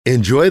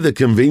Enjoy the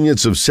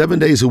convenience of 7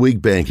 days a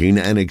week banking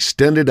and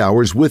extended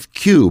hours with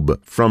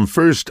Cube from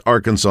First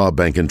Arkansas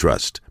Bank and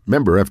Trust.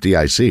 Member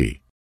FDIC.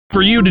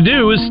 For you to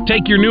do is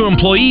take your new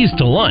employees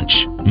to lunch.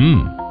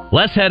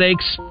 Less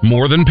headaches,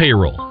 more than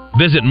payroll.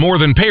 Visit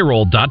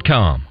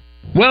morethanpayroll.com.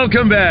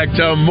 Welcome back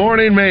to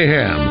Morning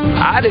Mayhem.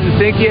 I didn't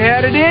think you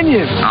had it in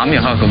you. I'm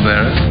your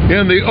Huckleberry.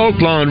 In the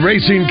Oaklawn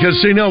Racing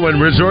Casino and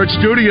Resort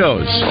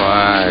Studios.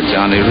 Why,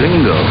 Johnny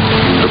Ringo,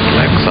 you look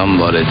like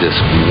somebody just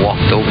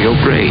walked over your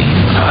grave.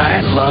 All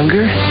right,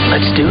 Lunger,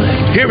 let's do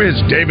it. Here is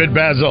David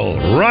Basil,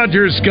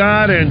 Roger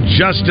Scott, and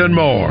Justin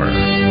Moore.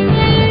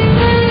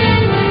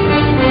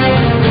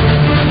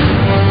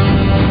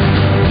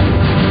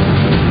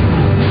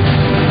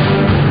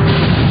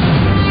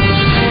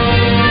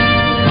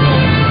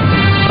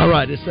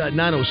 It's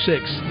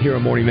 9:06 here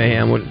on Morning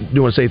Mayhem. I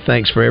do want to say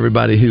thanks for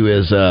everybody who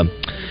has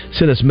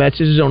sent us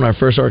messages on our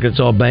First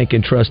Arkansas Bank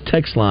and Trust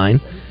text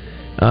line.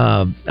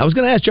 I was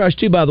going to ask Josh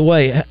too, by the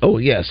way. Oh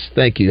yes,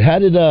 thank you. How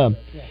did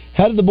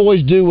the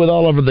boys do with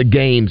all of the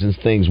games and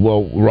things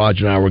while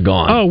Roger and I were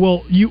gone? Oh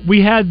well,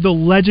 we had the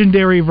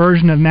legendary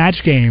version of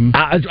Match Game.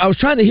 I was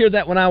trying to hear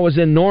that when I was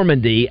in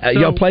Normandy.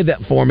 Y'all played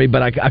that for me,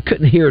 but I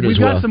couldn't hear it as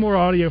well. We got some more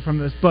audio from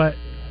this, but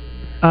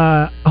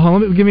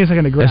hold on, give me a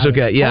second to grab it. That's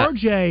okay. Yeah.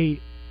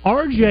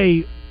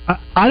 RJ,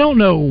 I don't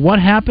know what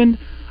happened.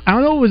 I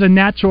don't know if it was a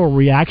natural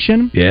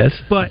reaction. Yes.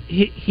 But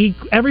he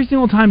every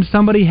single time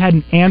somebody had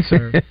an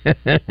answer,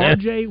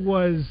 RJ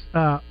was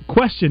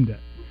questioned it.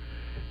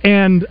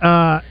 And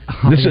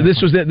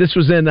this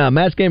was in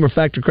Match Game or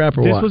Factor Crap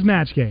or what? This was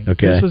Match Game.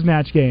 Okay. This was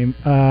Match Game.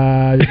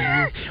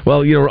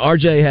 Well,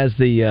 RJ has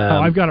the.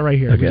 I've got it right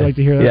here. Okay. Would you like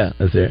to hear that? Yeah,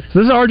 let's hear it. So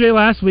this is RJ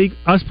last week.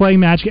 Us playing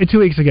Match Game 2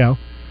 weeks ago.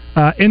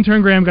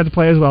 Intern Graham got to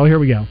play as well. Here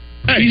we go.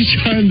 He's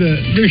trying to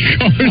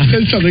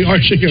said something.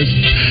 Archie goes,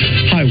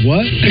 "Hi,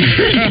 what?"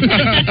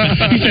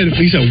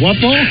 he said, "What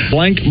ball?"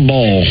 Blank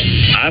ball.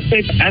 I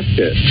say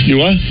basket. You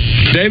what?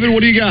 David, what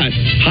do you got?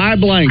 Hi,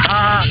 blank.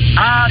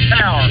 High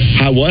tower.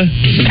 Hi, what?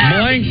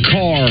 Blank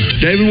car.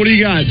 David, what do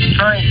you got?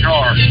 Train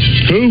car.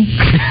 Who?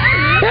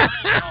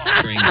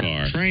 Train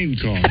car. Train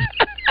car.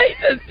 He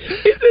says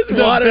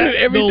water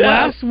every time. The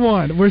last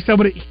one where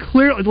somebody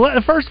clearly,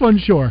 the first one,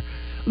 sure.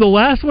 The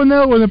last one,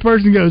 though, when the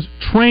person goes,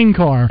 train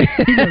car,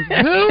 he goes,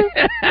 who?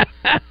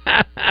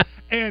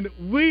 And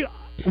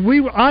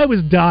I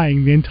was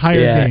dying the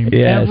entire game,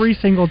 every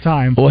single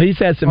time. Well, he's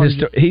had some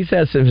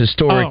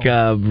historic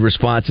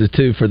responses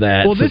too for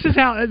that. Well,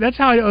 that's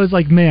how I was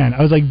like, man,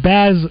 I was like,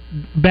 Baz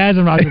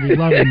and Roger be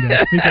loving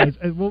this because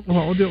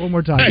we'll do it one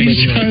more time.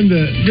 He's trying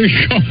to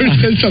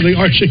said something.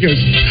 Archie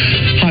goes,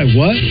 "Hi,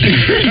 what?"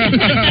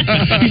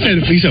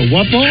 he said,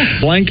 "What ball?"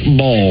 Blank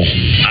ball.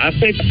 I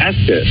say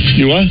basket.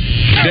 You what?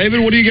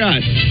 David, what do you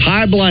got?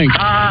 Hi, blank.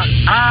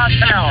 High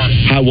tower.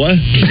 Hi, what?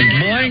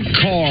 Blank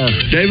car.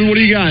 David, what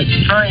do you got?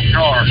 Train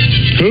car.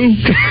 Who?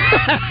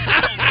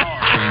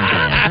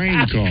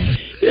 Train car.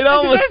 It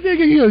almost. I'm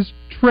thinking he goes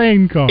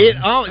train car.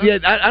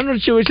 I'm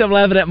not sure which I'm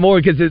laughing at more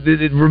because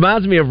it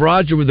reminds me of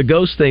Roger with the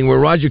ghost thing, where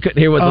Roger couldn't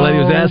hear what the lady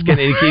was asking, and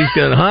he keeps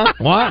going, "Huh?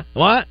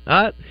 What?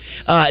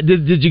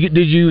 Did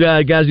you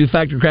guys do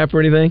Factor Crap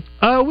or anything?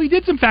 We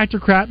did some Factor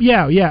Crap.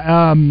 Yeah.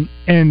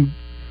 And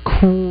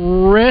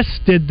Chris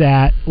did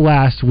that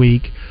last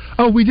week.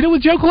 Oh, we did it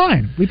with Joe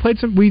Klein. We played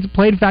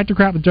Factor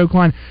Crap with Joe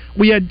Klein.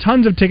 We had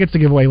tons of tickets to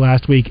give away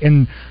last week.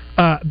 And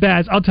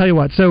Baz, I'll tell you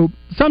what. So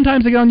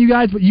sometimes I get on you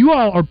guys, but you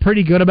all are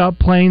pretty good about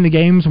playing the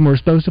games when we're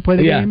supposed to play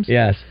the games.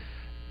 Yes.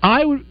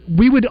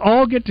 We would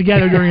all get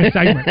together during a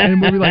segment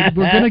and we'd be like,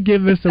 we're going to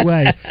give this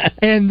away.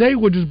 And they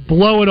would just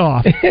blow it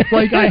off.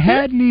 Like I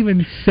hadn't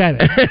even said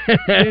it.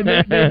 And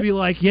they'd be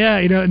like, yeah,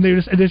 and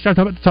they start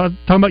talking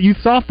about youth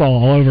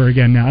softball all over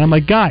again now. And I'm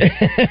like, guys,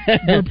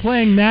 we're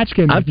playing match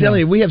games. I'm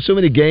telling you, we have so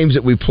many games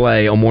that we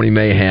play on Morning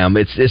Mayhem.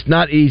 It's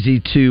not easy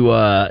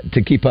to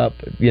keep up,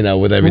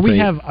 with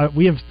everything.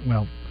 We have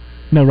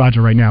no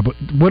Roger right now, but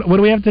what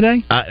do we have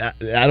today? I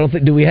don't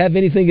think. Do we have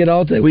anything at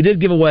all today? We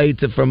did give away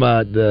from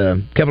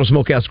the Capital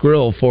Smokehouse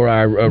Grill for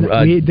our.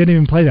 We didn't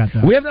even play that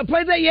though. We haven't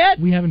played that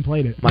yet. We haven't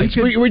played it. We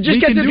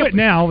can do it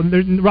now.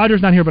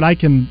 Roger's not here, but I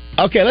can.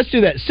 Okay, let's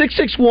do that.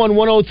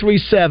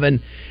 661-1037.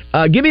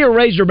 Give me a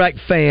Razorback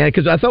fan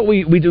because I thought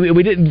we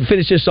didn't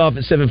finish this off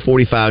at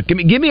 7:45.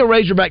 Give me a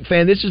Razorback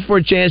fan. This is for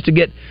a chance to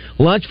get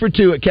lunch for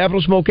two at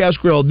Capital Smokehouse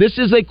Grill. This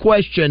is a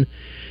question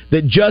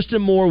that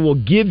Justin Moore will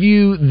give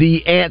you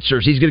the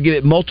answers. He's going to give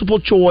it multiple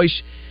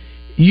choice.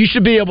 You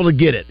should be able to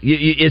get it.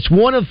 It's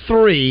one of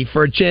three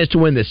for a chance to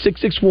win this.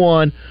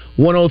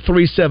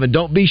 661-1037.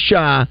 Don't be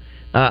shy.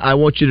 I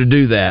want you to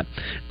do that.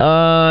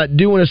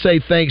 Do want to say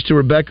thanks to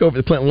Rebecca over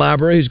at the Clinton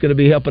Library, who's going to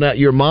be helping out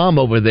your mom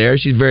over there.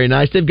 She's very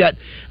nice. They've got,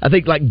 I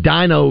think, like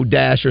Dino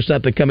Dash or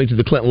something coming to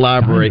the Clinton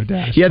Library.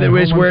 Yeah, there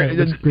is where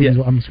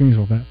I'm screaming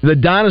with that. The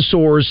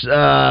dinosaurs.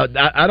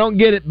 I don't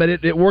get it, but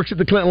it works at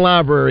the Clinton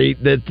Library.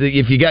 That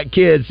if you got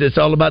kids, it's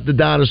all about the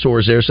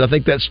dinosaurs there. So I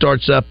think that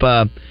starts up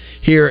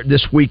here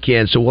this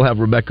weekend. So we'll have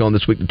Rebecca on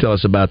this week to tell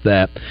us about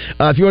that.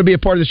 If you want to be a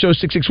part of the show,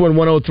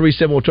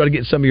 661-1037. We'll try to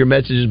get some of your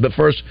messages. But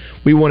first,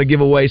 we want to give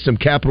give away some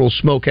Capital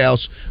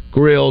Smokehouse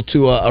Grill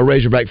to a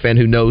Razorback fan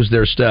who knows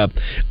their stuff.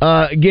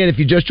 Again, if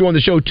you just joined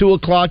the show, 2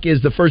 o'clock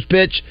is the first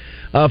pitch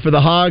for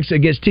the Hogs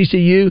against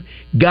TCU.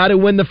 Got to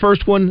win the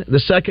first one. The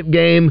second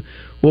game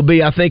will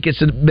be, I think it's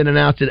been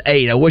announced at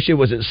 8. I wish it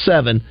was at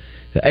 7.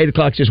 8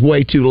 o'clock is just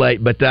way too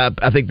late, but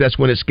I think that's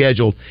when it's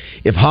scheduled.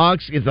 If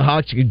the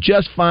Hogs could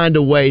just find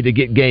a way to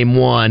get game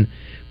 1,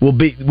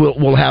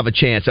 we'll have a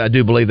chance. I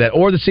do believe that,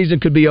 or the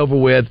season could be over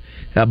with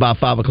by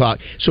 5 o'clock.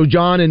 So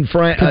John and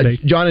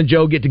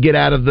Joe get to get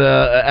out of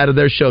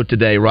their show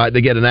today, right?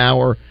 They get an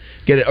hour,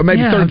 or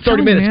maybe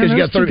 30 minutes because you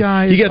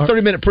get a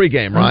 30-minute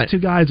pregame, right? Those two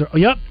guys are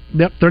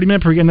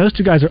 30-minute pregame. Those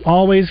two guys are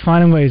always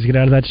finding ways to get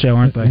out of that show,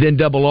 aren't they? Then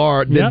Double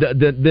R,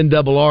 then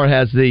Double R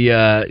has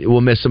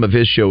will miss some of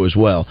his show as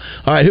well.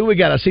 All right, who we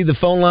got? I see the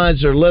phone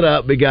lines are lit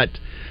up. We got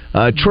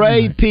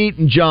Trey, Pete,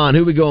 and John.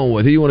 Who we going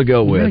with? Who you want to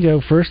go with? I'm going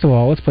to go first of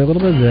all. Let's play a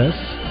little bit of this.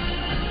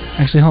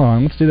 Actually, hold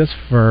on. Let's do this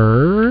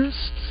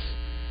first.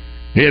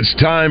 It's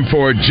time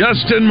for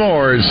Justin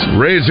Moore's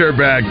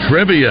Razorback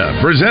Trivia,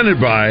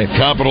 presented by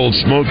Capital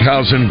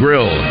Smokehouse and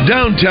Grill,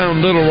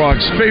 downtown Little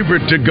Rock's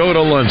favorite to-go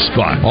to lunch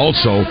spot.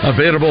 Also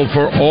available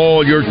for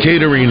all your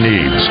catering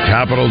needs.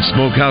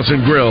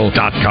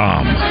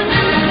 CapitalSmokehouseandGrill.com.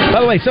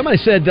 By the way, somebody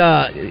said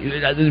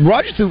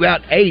Roger threw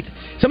out 8.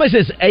 Somebody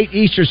says 8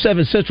 Eastern,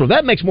 7 Central.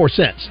 That makes more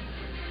sense.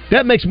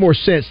 That makes more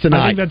sense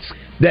tonight. I think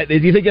do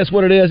you think that's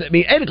what it is? I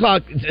mean, 8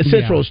 o'clock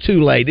Central is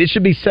too late. It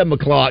should be 7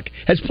 o'clock.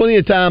 Has plenty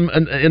of time,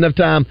 enough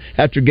time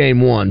after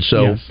game 1.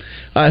 So,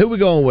 who we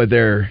going with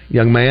there,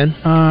 young man?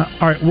 All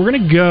right, we're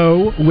going to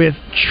go with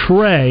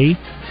Trey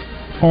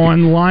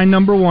on line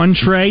number 1.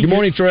 Trey. Good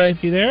morning, Trey.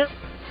 You there?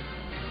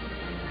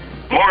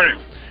 Morning.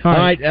 All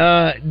right.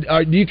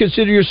 Do you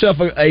consider yourself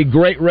a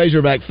great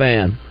Razorback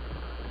fan?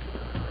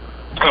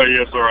 Oh,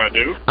 yes, sir, I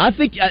do. I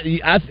think.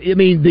 I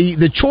mean,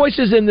 the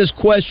choices in this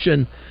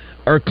question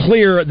are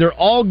clear. They're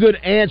all good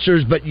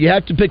answers, but you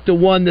have to pick the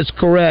one that's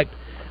correct.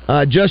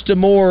 Justin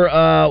Moore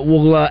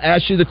will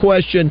ask you the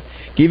question,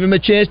 give him a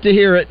chance to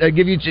hear it,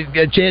 give you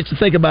a chance to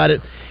think about it,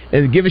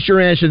 and give us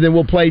your answer. Then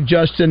we'll play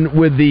Justin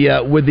with the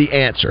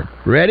answer.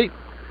 Ready?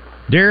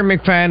 Darren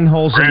McFadden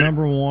holds the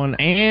number 1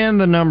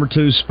 and the number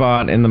 2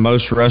 spot in the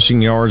most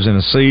rushing yards in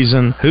a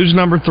season. Who's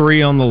number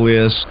 3 on the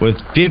list with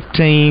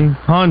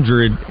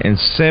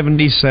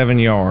 1,577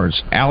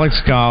 yards? Alex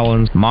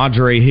Collins,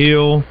 Madre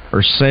Hill,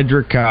 or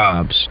Cedric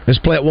Cobbs? Let's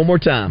play it one more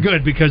time.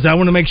 Good, because I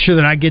want to make sure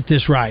that I get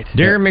this right.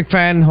 Darren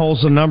McFadden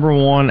holds the number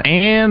 1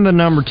 and the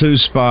number 2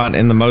 spot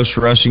in the most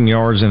rushing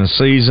yards in a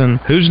season.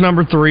 Who's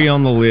number 3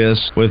 on the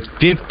list with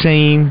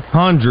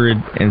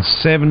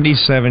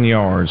 1,577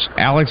 yards?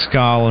 Alex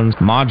Collins,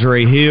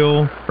 Madre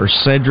Hill, or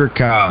Cedric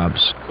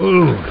Cobbs?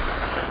 Ooh.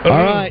 All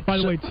right. By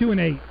the way, 2 and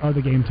 8 are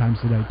the game times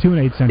today. 2 and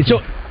 8 Central.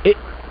 So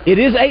it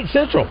is 8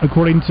 Central,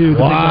 according to the.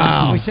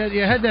 Wow. We said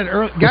you had that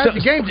early. Guys,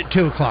 the game's at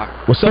 2 o'clock.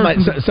 Well,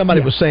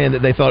 somebody was saying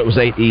that they thought it was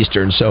 8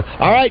 Eastern. So,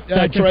 all right,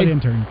 Trey,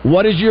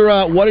 what is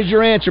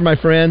your answer, my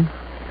friend?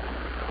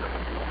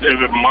 Is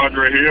it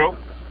Madre Hill?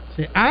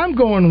 See, I'm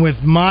going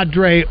with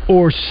Madre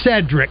or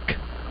Cedric,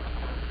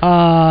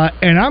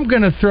 and I'm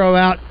going to throw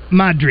out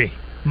Madre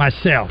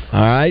myself.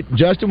 All right,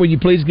 Justin, will you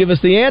please give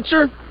us the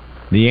answer?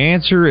 The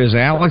answer is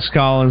Alex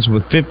Collins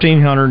with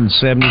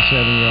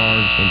 1,577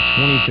 yards in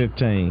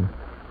 2015.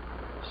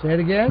 Say it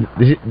again?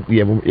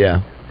 Yeah.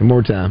 One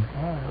more time.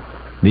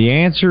 The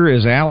answer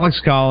is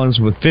Alex Collins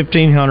with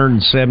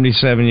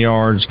 1,577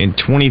 yards in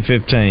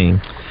 2015.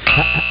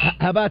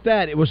 How about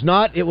that? It was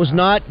not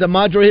the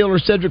Madre Hill or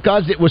Cedric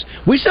Cobbs. It was.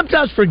 We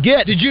sometimes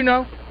forget. Did you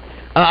know?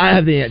 I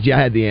have the answer. Yeah,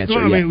 I had the answer.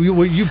 I mean,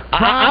 you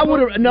I would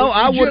have. No,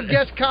 I would have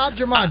guessed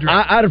Cobbs or Madre.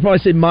 I'd have probably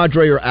said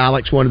Madre or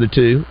Alex, one of the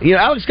two. You know,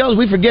 Alex Collins.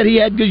 We forget he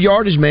had good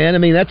yardage, man. I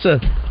mean, that's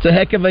a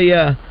heck of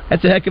a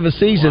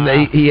season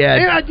that he had.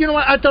 Yeah, you know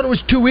what? I thought it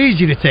was too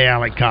easy to say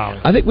Alex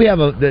Collins. I think we have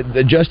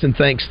the Justin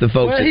thanks the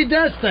folks. Well, he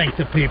does thank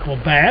the people,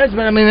 Baz,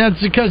 but I mean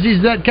that's because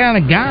he's that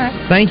kind of guy.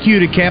 Thank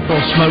you to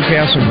Capital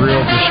Smokehouse and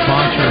Grill for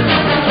sponsoring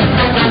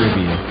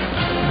trivia.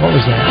 What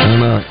was that? I don't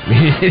know.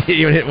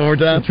 You want to hit one more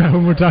time? Try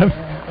one more time.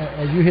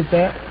 You hit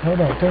that? Hold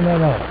on, turn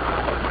that off.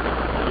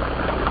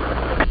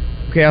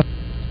 Okay.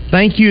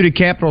 Thank you to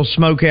Capital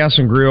Smokehouse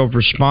and Grill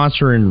for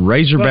sponsoring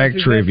Razorback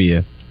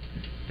Trivia.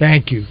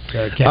 Thank you.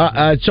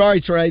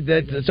 Sorry, Trey.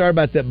 Sorry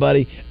about that,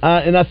 buddy.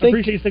 And I think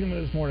appreciate you sticking with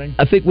it this morning.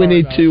 I think we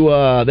need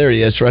to. There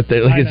he is, right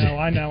there. Look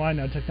I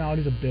know.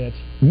 Technology's a bitch.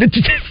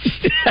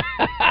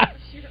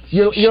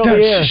 You're over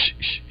here.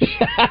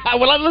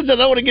 Well, listen, I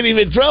don't want to get him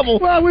in trouble.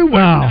 Well, we will.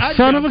 Wow,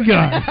 son of a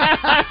gun.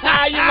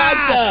 You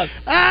messed up.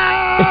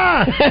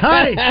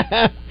 Hey,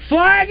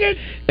 flag it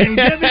and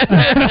give it.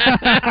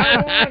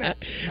 I want it.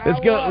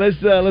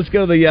 Let's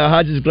go to the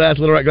Hodges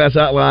Little Rock Glass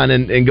Outline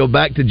and go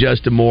back to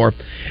Justin Moore.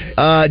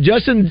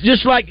 Justin,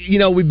 just like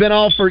we've been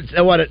off for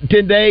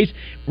 10 days,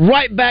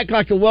 right back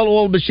like a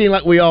well-oiled machine,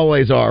 like we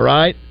always are,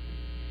 right?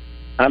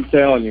 I'm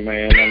telling you,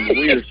 man,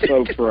 we are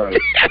so pro.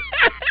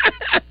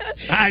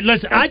 All right,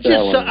 listen.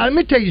 Let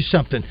me tell you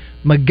something.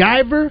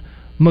 MacGyver,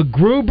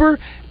 MacGruber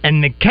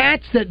and the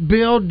cats that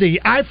build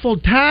the Eiffel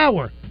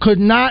Tower could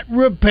not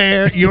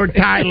repair your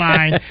tie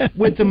line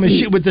with the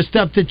machine, with the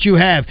stuff that you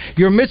have.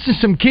 You're missing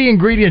some key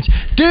ingredients,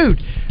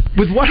 dude.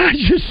 With what I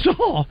just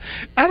saw,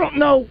 I don't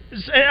know.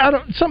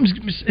 Something's.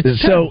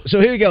 So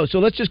here you go. So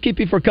let's just keep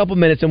you for a couple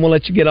minutes, and we'll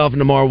let you get off. And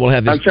tomorrow we'll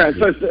have this. I'm trying.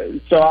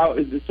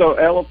 So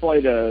Ella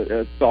played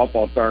a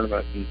softball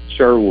tournament in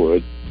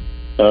Sherwood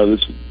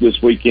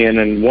this weekend,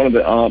 and one of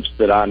the umps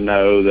that I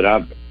know that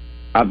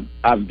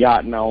I've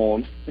gotten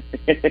on.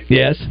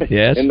 Yes.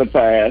 In the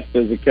past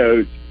as a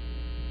coach,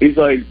 he's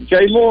like,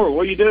 Jay Moore,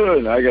 what are you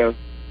doing? I go,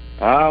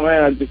 oh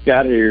man, I just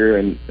got here,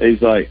 and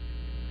he's like.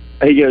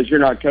 He goes, you're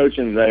not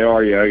coaching today,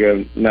 are you? I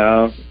go,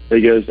 no.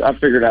 He goes, I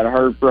figured I'd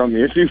heard from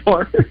you if you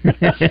weren't.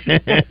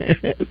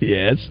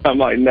 Yes. I'm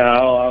like,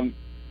 no,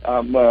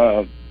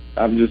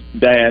 I'm just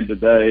dad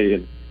today.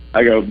 And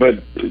I go,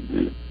 but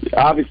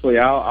obviously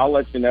I'll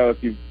let you know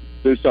if you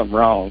do something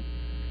wrong.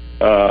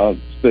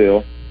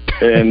 Still,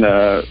 and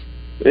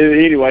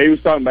anyway, he was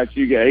talking about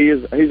you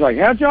guys. He's like,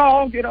 how'd y'all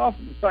all get off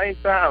at the same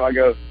time? I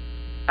go,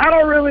 I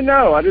don't really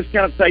know. I just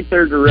kind of take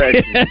their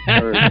direction.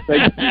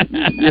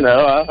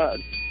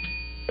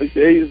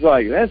 He's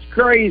like, that's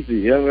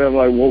crazy. I'm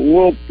like,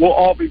 well, we'll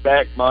all be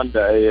back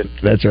Monday. And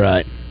that's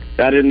right.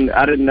 I didn't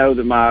know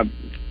that my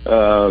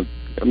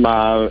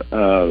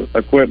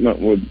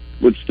equipment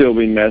would still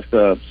be messed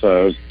up.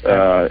 So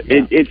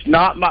it's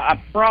not my.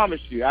 I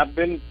promise you, I've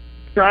been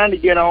trying to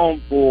get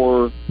on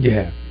for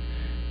an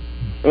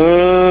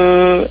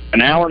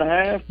hour and a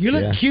half. You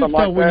look cute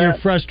though when you're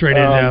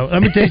frustrated. Though,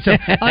 let me tell you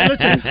something.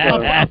 Listen,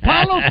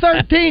 Apollo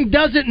 13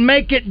 doesn't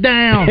make it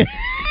down.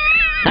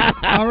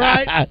 All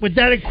right, with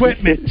that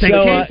equipment, they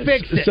can't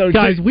fix it. So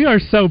guys, we are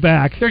so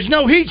back. There's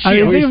no heat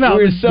shield.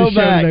 We're so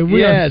back.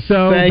 We are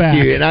so thank back.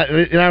 you, and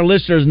our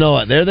listeners know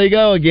it. There they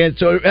go again.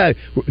 So,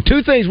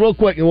 two things real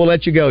quick, and we'll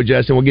let you go,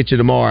 Justin. We'll get you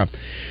tomorrow.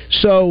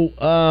 So,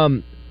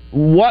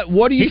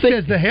 what do you think? He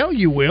says, "The hell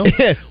you will."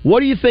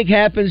 What do you think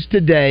happens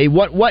today?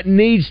 What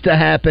needs to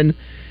happen,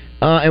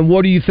 and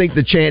what do you think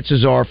the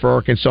chances are for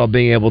Arkansas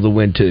being able to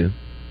win two?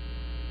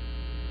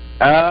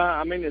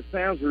 I mean, it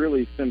sounds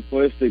really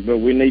simplistic, but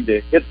we need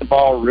to hit the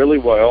ball really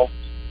well,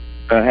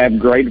 have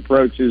great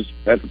approaches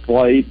at the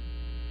plate,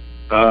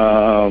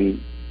 and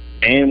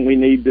we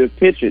need to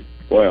pitch it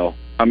well.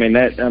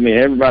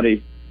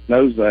 Everybody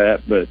knows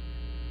that, but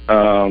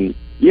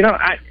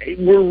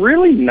we're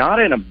really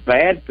not in a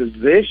bad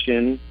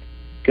position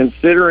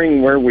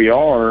considering where we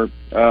are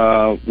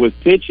with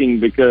pitching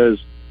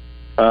because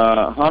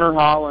Hunter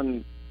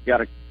Holland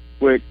got a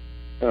quick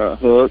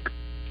hook.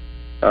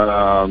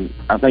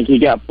 I think he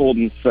got pulled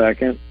in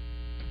second.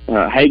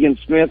 Hagen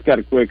Smith got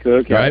a quick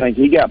hook. Right. I think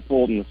he got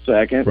pulled in the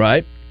second.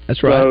 Right.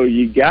 That's right. So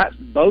you got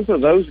both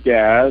of those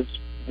guys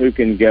who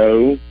can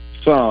go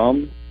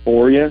some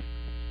for you.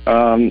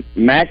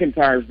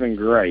 McIntyre's been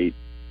great,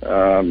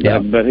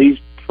 but he's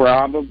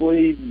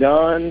probably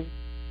done.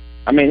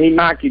 I mean, he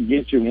might could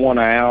get you one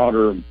out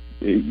or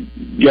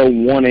go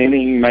one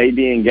inning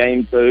maybe in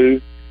game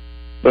two,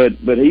 but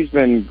he's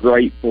been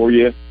great for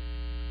you.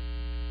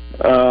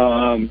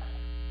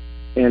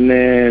 And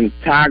then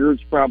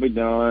Tiger's probably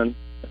done,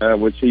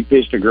 which he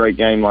pitched a great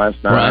game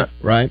last night.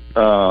 Right.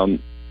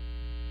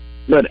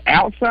 But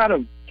outside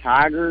of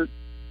Tiger,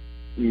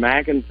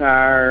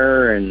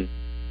 McIntyre, and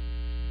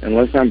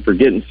unless I'm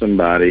forgetting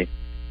somebody,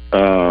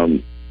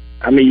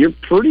 you're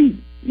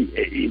pretty.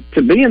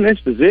 To be in this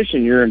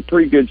position, you're in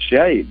pretty good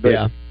shape.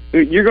 But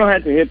you're going to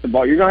have to hit the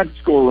ball. You're going to have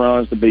to score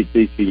runs to beat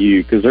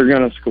TCU because they're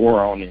going to score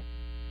on you.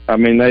 I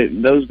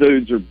mean, those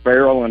dudes are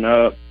barreling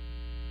up.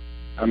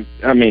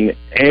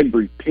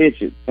 Every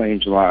pitch it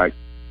seems like.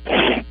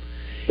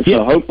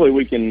 So hopefully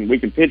we can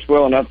pitch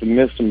well enough to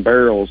miss some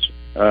barrels.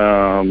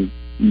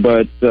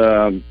 But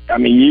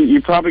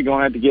you're probably going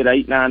to have to get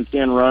 8, 9,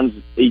 10 runs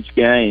each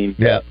game.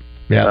 To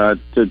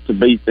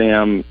beat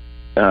them.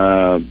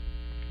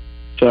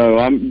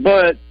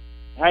 But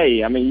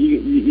hey,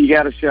 you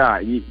got a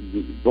shot.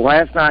 The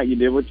last night you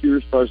did what you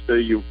were supposed to.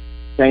 You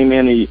came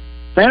in.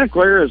 Santa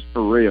Clara is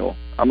for real.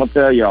 I'm gonna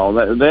tell y'all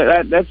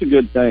that's a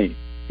good thing.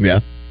 Yeah.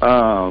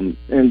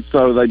 And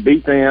so they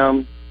beat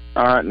them.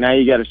 All right, now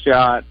you got a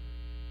shot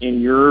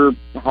in your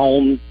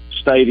home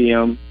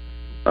stadium.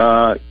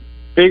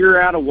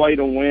 Figure out a way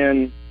to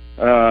win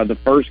the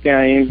first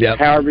game. Yep.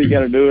 However you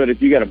got to do it.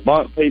 If you got to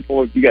bunt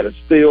people, if you got to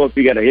steal, if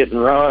you got to hit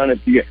and run,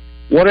 if you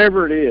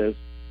whatever it is,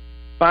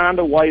 find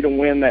a way to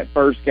win that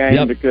first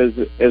game because,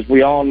 as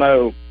we all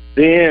know,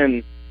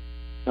 then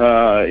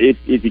if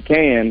you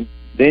can,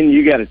 then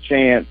you got a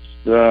chance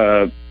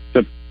to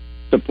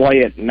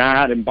play at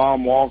night in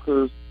Baum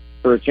Walker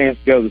for a chance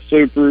to go to the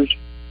Supers,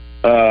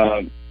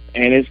 and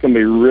it's going to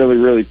be really,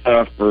 really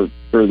tough for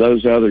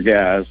those other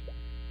guys.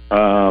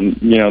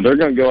 They're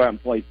going to go out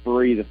and play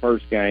free the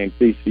first game.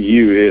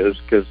 TCU is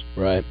because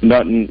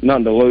nothing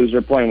to lose.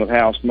 They're playing with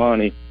house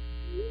money.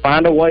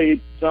 Find a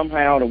way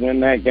somehow to win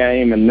that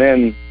game, and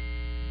then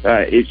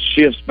it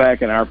shifts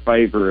back in our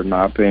favor, in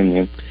my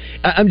opinion.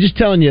 I'm just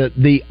telling you,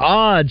 the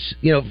odds,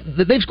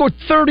 they've scored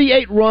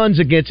 38 runs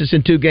against us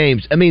in 2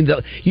 games. I mean,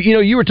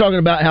 you were talking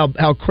about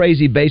how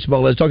crazy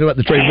baseball is, talking about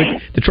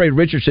the Trey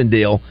Richardson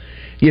deal,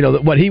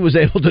 what he was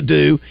able to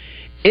do.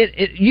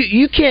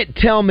 You can't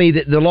tell me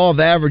that the law of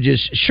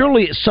averages,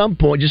 surely at some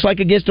point, just like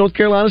against North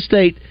Carolina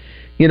State,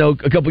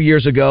 a couple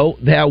years ago,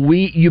 how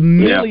we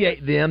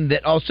humiliate them,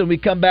 that also we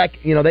come back,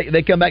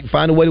 they come back and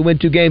find a way to win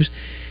 2 games.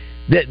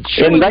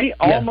 And they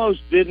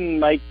almost didn't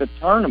make the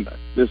tournament,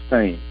 this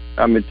team.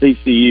 I mean,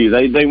 TCU.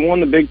 They won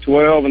the Big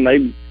 12, and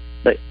they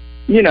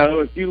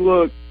if you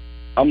look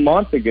a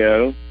month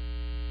ago,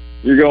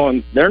 you're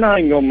going, they're not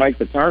even going to make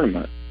the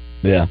tournament.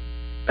 Yeah.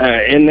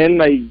 And then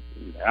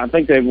I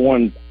think they've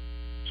won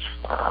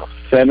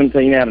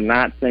 17 out of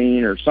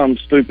 19 or some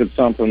stupid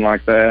something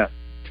like that.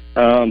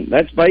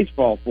 That's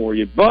baseball for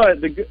you. But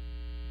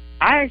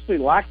I actually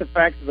like the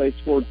fact that they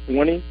scored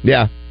 20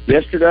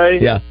 yesterday.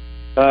 Yeah.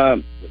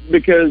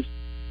 Because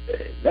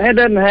that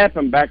doesn't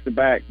happen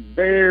back-to-back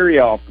very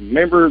often.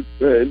 Remember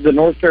the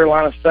North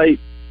Carolina State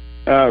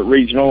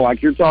regional,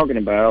 like you're talking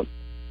about,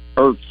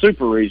 or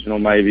super regional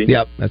maybe.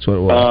 Yep, that's what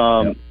it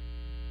was.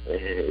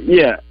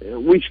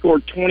 We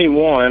scored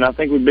 21. I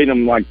think we beat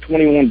them like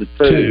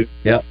 21-2.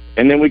 Yep.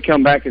 And then we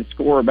come back and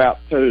score about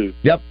 2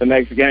 the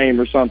next game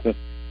or something.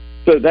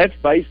 So that's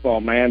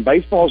baseball, man.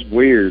 Baseball's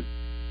weird.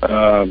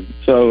 So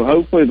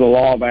hopefully the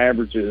law of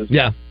averages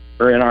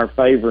are in our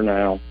favor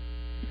now.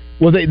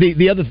 Well,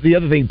 the other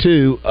thing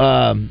too,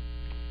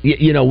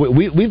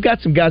 we've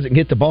got some guys that can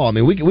hit the ball. I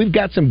mean, we've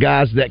got some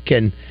guys that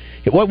can.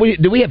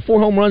 Do we have 4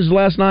 home runs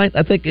last night?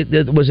 I think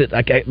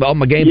all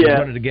my games were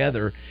running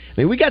together. I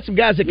mean, we got some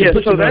guys that can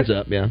put some runs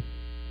up. Yeah.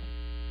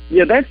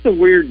 Yeah, that's the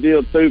weird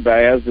deal too,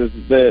 Baz. Is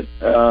that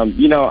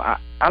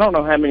I don't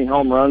know how many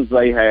home runs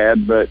they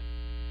had, but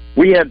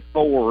we had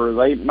 4.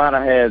 They might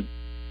have had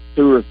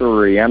 2 or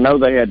 3. I know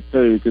they had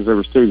 2 because there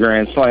was 2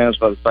 grand slams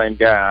by the same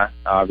guy,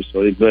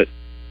 obviously, but.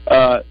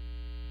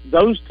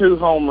 Those 2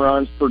 home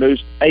runs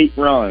produced 8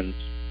 runs.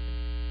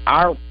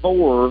 Our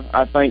 4,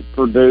 I think,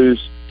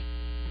 produced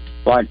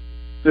like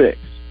 6.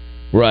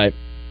 Right.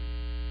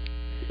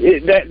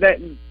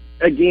 That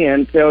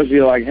again tells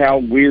you like how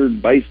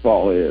weird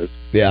baseball is.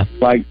 Yeah.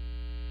 Like,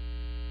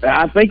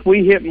 I think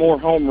we hit more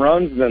home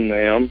runs than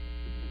them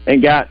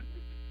and got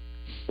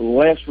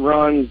less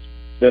runs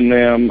than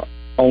them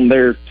on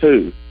their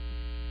 2.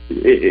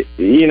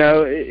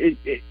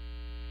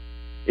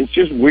 It's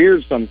just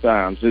weird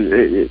sometimes.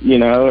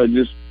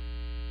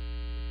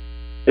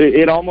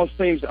 It almost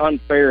seems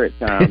unfair at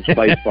times,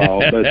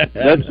 baseball. But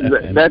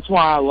that's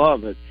why I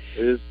love it.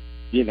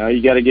 You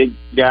got to get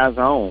guys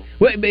on.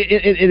 Well,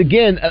 and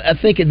again, I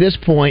think at this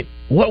point,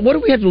 what do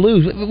we have to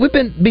lose? We've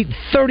been beat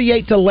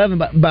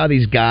 38-11 by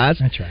these guys.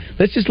 That's right.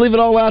 Let's just leave it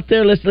all out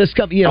there. Let's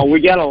come. Oh, we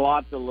got a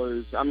lot to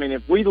lose. I mean,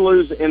 if we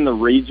lose in the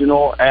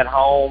regional at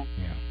home.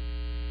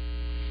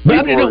 But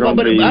I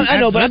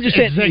know, but I'm just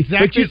saying. It's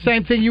exactly the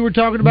same thing you were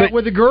talking about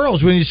with the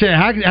girls when you said,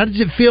 how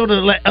does it feel to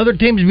let other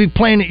teams be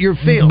playing at your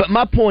field? But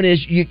my point is,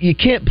 you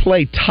can't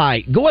play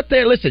tight. Go out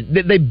there, listen,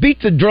 they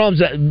beat the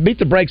drums, beat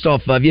the brakes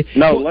off of you.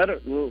 No,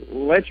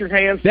 let your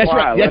hands fly. That's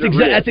right.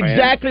 That's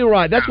exactly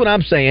right. That's what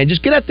I'm saying.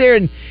 Just get out there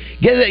and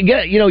get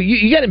you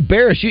got to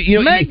embarrass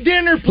you. Make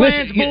dinner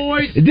plans,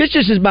 boys. This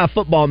just is my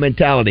football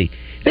mentality.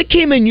 They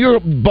came in your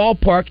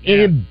ballpark and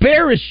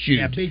embarrassed you.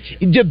 Yeah, beat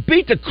you. To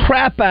beat the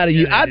crap out of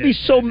you. Yeah, I'd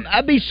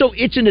be so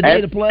itching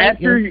today to play.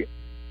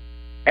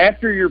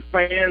 After your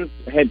fans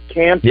had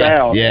camped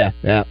out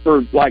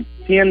for like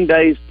 10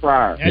 days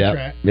prior. That's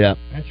right. Yeah.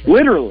 That's right.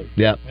 Literally.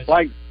 Yeah.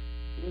 Like,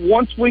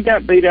 once we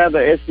got beat out of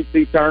the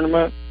SEC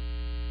tournament,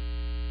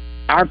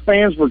 our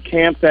fans were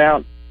camped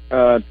out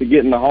to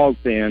get in the hog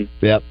pen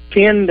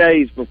 10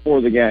 days before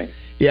the game.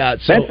 Yeah,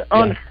 that's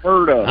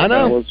unheard of. I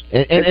know.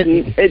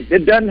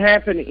 It doesn't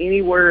happen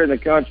anywhere in the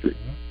country.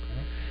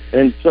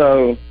 And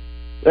so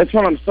that's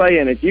what I'm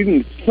saying. If you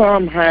can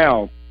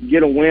somehow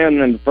get a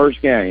win in the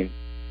first game,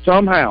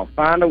 somehow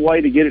find a way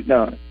to get it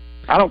done.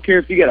 I don't care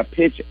if you got to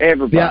pitch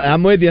everybody. Yeah,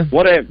 I'm with you.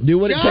 Whatever. Do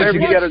what it takes. Whatever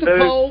you got to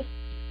do.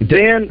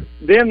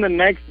 Then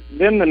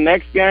the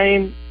next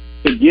game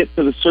to get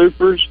to the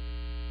supers.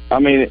 I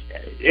mean,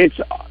 it's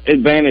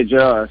advantage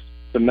us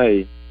to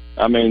me.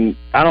 I mean,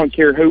 I don't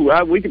care who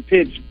we could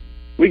pitch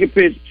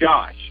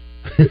Josh.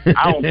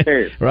 I don't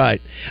care.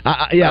 Right.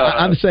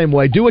 I'm the same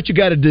way. Do what you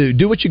got to do.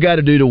 Do what you got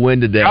to do to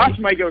win today. Josh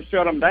may go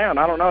shut him down.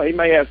 I don't know. He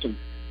may have some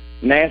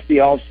nasty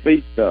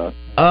off-speed stuff.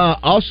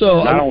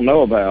 Also, I don't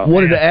know about.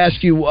 Wanted to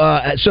ask you.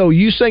 So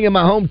you sang in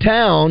my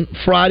hometown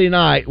Friday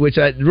night, which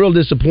I'm real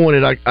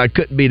disappointed. I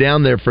couldn't be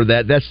down there for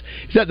that. Is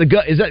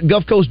that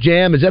Gulf Coast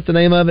Jam? Is that the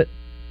name of it?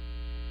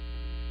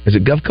 Is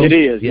it Gulf Coast? It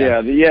is,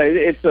 yeah.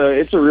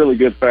 It's a really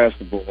good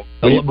festival.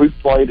 We've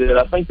played it.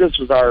 I think this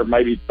was our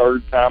maybe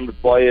 3rd time to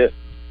play it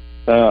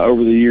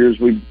over the years.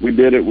 We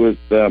did it with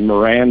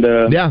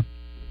Miranda. Yeah.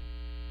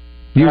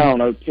 I don't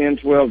know, 10,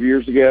 12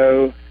 years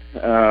ago.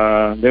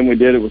 Then we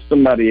did it with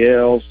somebody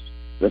else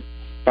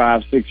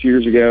 5, 6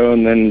 years ago,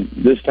 and then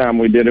this time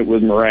we did it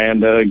with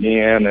Miranda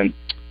again. And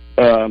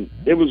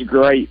it was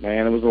great,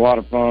 man. It was a lot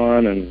of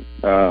fun and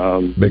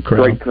big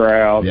crowd. Great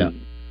crowd. Yeah.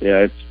 And,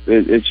 yeah,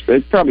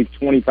 it's probably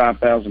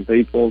 25,000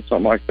 people,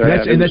 something like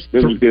that.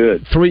 It was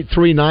good.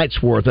 Three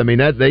nights worth. I mean,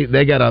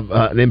 they got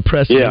an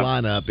impressive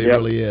lineup. It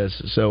really is.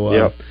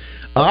 So.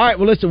 All right.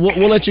 Well, listen.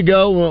 We'll let you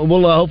go.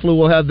 We'll hopefully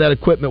we'll have that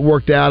equipment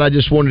worked out. I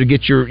just wanted to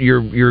get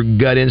your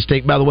gut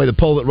instinct. By the way, the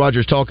poll that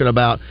Roger's talking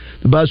about,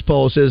 the Buzz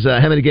poll says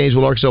how many games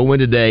will Arkansas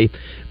win today?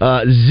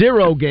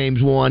 0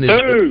 games won.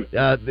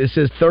 It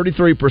says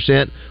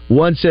 33%.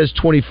 1 says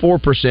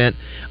 24%.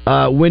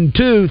 Win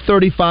 2,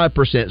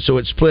 35%. So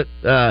it's split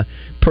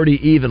pretty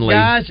evenly.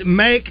 Guys,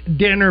 make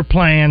dinner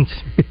plans.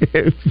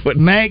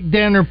 Make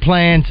dinner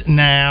plans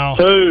now.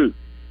 2.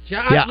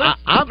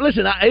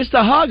 Listen. It's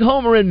the hog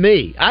homer in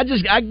me. I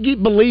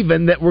keep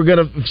believing that we're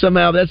gonna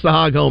somehow. That's the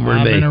hog homer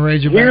in me.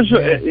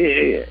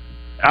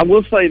 I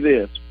will say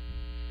this: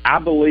 I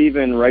believe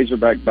in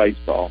Razorback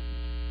baseball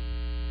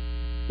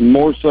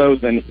more so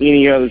than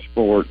any other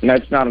sport, and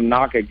that's not a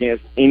knock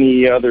against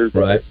any other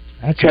coach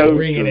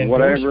or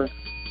whatever.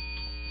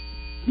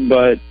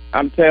 But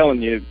I'm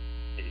telling you,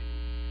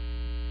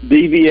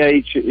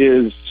 DVH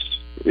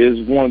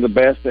is one of the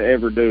best to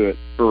ever do it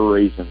for a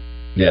reason.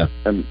 Yeah.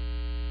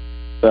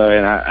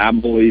 And I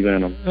believe in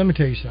them. Let me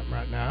tell you something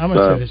right now. I'm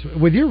going to say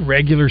this. With your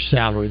regular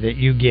salary that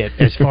you get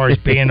as far as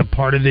being a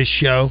part of this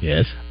show,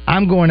 yes,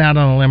 I'm going out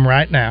on a limb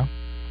right now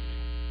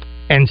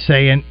and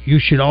saying you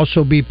should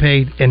also be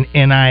paid an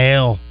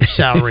NIL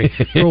salary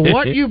for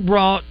what you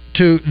brought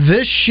to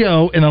this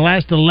show in the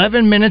last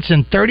 11 minutes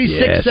and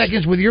 36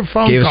 seconds with your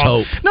phone Give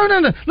call. us hope.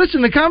 No.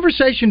 Listen, the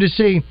conversation to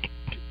see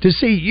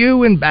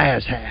you and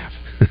Baz have.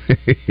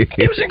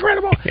 It was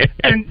incredible.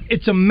 And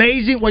it's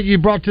amazing what you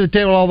brought to the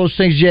table, all those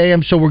things,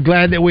 JM. So we're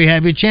glad that we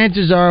have you.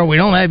 Chances are we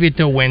don't have you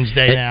till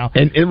Wednesday now.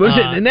 And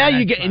now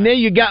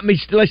you got me.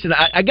 Listen,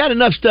 I got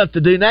enough stuff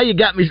to do. Now you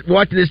got me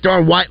watching this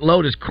darn White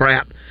Lotus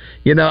crap.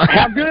 You know,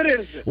 how good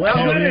is it?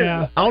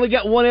 I only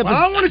got one episode.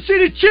 I want to see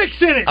the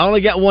chicks in it. I only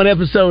got one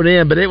episode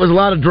in, but it was a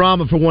lot of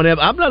drama for one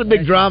episode. I'm not a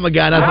big drama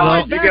guy.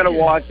 You got to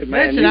watch it,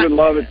 man. You would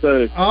love it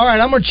too. All right,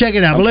 I'm going to check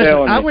it out. But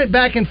listen, I went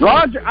back and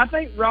forth. I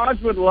think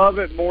Raj would love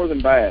it more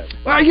than Baz.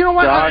 Well, you know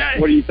what? Josh,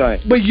 what do you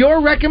think? But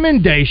your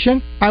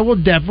recommendation, I will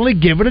definitely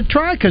give it a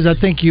try because I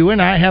think you and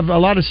I have a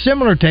lot of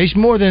similar tastes,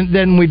 more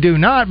than we do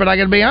not. But I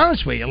got to be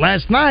honest with you.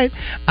 Last night,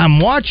 I'm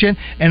watching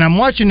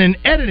an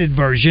edited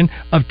version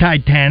of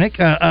Titanic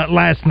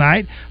last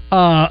night.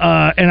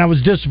 And I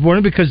was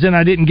disappointed because then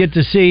I didn't get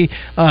to see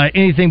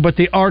anything but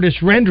the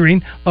artist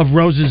rendering of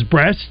Rose's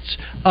breasts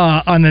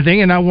on the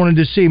thing, and I wanted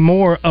to see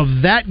more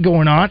of that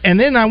going on. And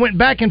then I went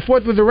back and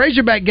forth with the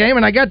Razorback game,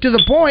 and I got to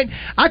the point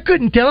I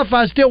couldn't tell if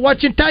I was still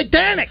watching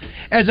Titanic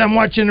as I'm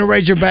watching the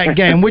Razorback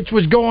game, which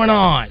was going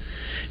on.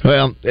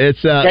 Well,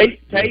 it's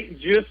Kate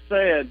just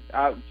said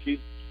she's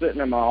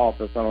sitting in my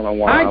office. I don't know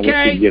why. Hi, I wish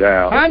Kate. she'd get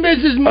out. Hi,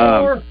 Mrs.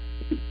 Moore.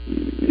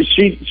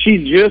 She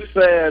just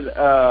said.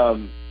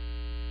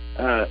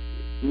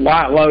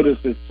 White Lotus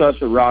is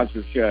such a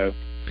Roger show.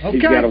 Okay.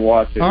 He's got to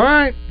watch it. All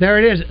right, there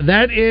it is.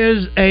 That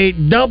is a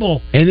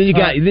double. And then you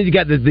got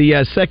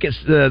the second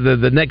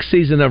the next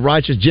season of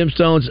Righteous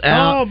Gemstones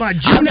out. Oh, by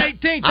June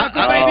 18th,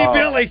 Uncle Baby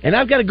Billy. And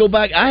I've got to go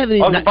back. I haven't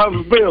even.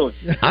 Uncle Baby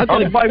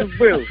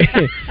Billy.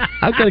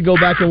 I've got to go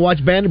back and watch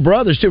Band of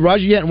Brothers too.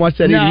 Roger, you hadn't watched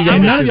that either.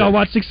 And none of y'all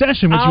watched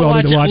Succession, which you all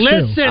need to watch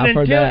Listen, too. I've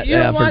heard that. You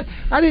know what?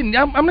 I'm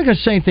not going to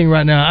say anything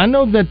right now. I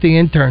know that the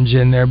intern's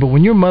in there, but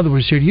when your mother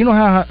was here, do you know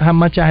how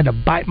much I had to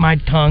bite my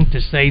tongue to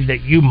say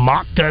that you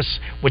mocked us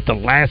with the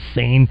last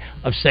scene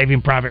of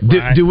Saving Private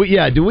Ryan? Do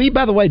we?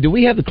 By the way, do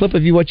we have the clip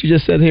of you what you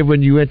just said here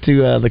when you went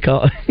to the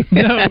call?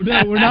 No,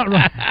 we're not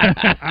right.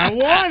 I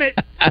want it.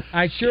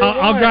 I sure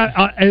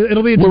want it.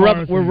 It'll be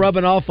we're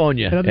rubbing off on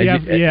you,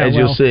 as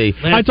you'll see.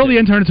 I told the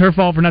intern it's her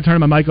fault for not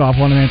turning my mic off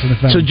while I'm answering the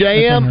phone. So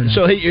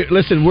JM,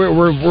 listen,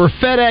 we're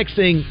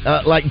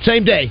FedExing like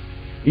same day.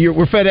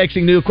 We're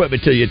FedExing new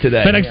equipment to you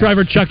today. FedEx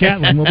driver Chuck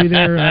Atlin will be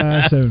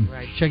there soon.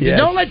 Right, Chuck. Yes.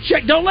 Don't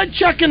let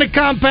Chuck in the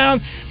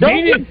compound.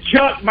 Don't give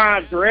Chuck my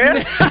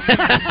address.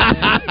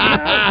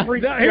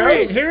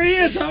 Here he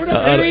is. Hold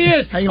on. Here he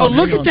is.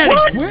 Look at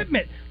that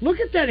equipment. Look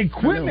at that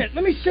equipment.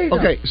 Let me see that.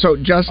 Okay, so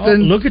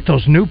Justin, look at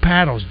those new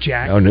paddles,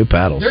 Jack. Oh, new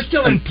paddles. They're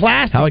still in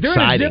plastic. How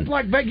exciting! They're in a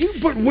Ziploc bag. You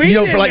can put weed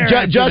in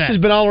there. Justin's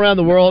been all around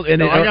the world,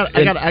 and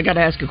I got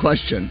to ask a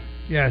question.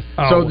 Yes.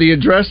 So the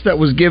address that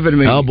was given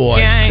me. Oh boy.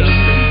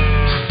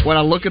 Justin, when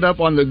I look it up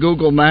on the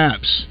Google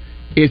Maps,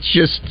 it's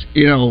just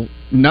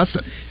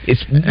nothing.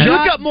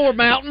 Look up more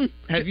mountain.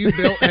 Have you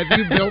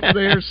built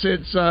there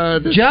since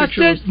this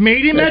Justice,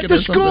 meet him at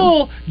the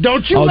school.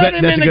 Don't you let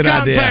him in the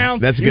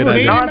compound. That's a good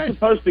idea. You're not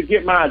supposed to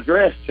get my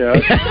address, Chuck.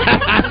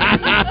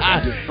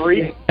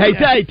 Hey,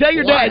 tell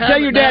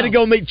your dad to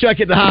go meet Chuck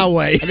at the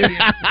highway.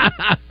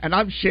 And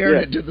I'm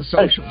sharing it to the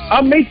socials.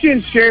 I'll meet you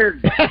in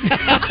Sheridan.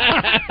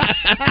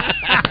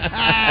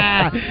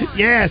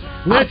 Yes.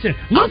 Listen,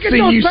 I'll look at see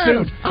those you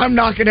paddles. soon. I'm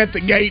knocking at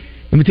the gate.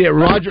 Let me tell you,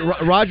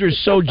 Roger is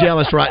so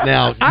jealous right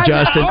now,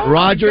 Justin.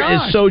 Roger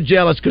is so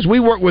jealous because we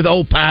work with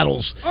old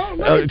paddles,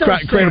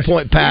 Cradle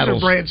Point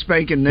paddles. These are brand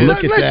spanking new.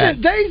 Look at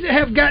that. They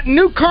have got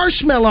new car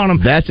smell on them.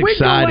 That's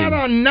exciting. We go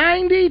out on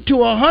 90 to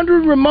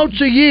 100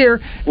 remotes a year.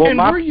 Well, and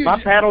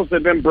my paddles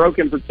have been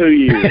broken for 2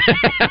 years.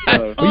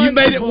 So. Well, you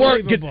made it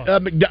work,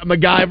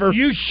 MacGyver.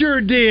 You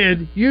sure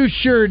did. You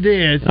sure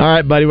did. All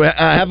right, buddy. Well,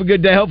 have a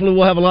good day. Hopefully,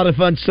 we'll have a lot of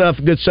fun stuff,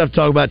 good stuff to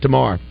talk about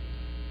tomorrow.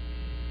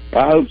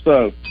 I hope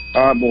so.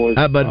 All right, boys.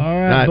 All right, buddy.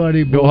 All right,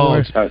 buddy. Go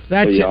home.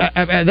 That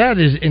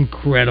is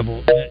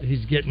incredible that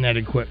he's getting that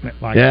equipment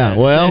like that. Yeah,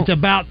 well. It's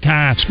about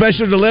time.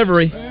 Special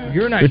delivery.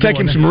 You're not We're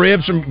taking some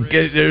ribs.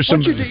 There's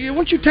some. Why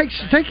don't you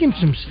take him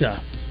some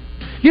stuff?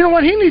 You know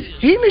what? He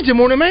needs a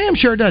Morning Mayhem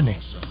shirt, doesn't he?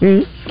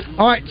 Mm-hmm.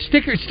 All right,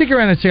 stick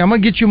around and say, I'm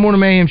going to get you a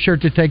Morning Mayhem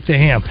shirt to take to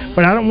him.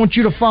 But I don't want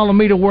you to follow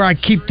me to where I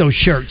keep those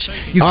shirts.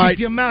 You keep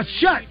your mouth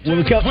shut. When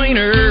we come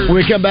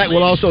back,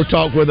 we'll also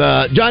talk with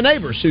John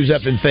Neighbors, who's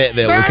up in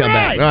Fayetteville. We'll come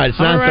back. All right, it's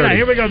 9:30. All right,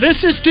 here we go.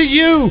 This is to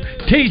you,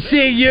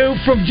 TCU,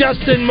 from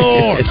Justin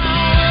Moore.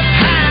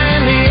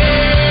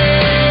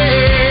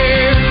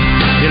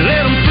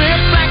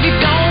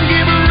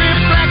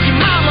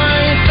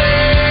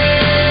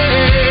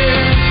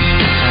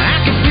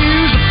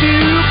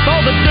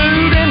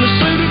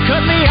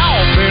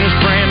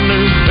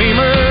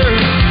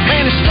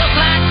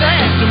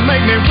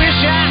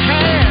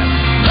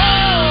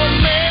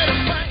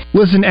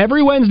 Listen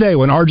every Wednesday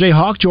when RJ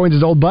Hawk joins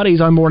his old buddies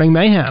on Morning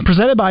Mayhem.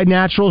 Presented by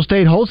Natural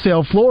State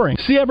Wholesale Flooring.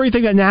 See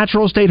everything that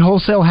Natural State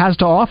Wholesale has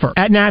to offer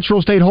at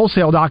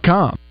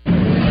naturalstatewholesale.com.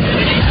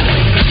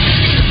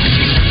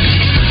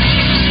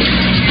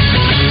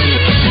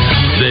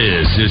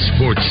 This is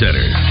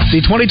SportsCenter.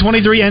 The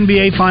 2023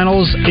 NBA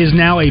Finals is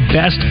now a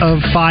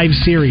best-of-5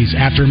 series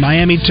after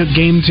Miami took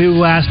Game 2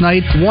 last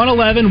night,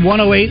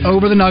 111-108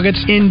 over the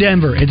Nuggets in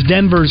Denver. It's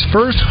Denver's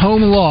first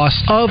home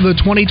loss of the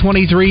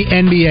 2023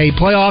 NBA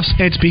playoffs.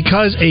 It's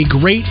because a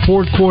great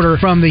fourth quarter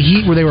from the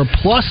Heat where they were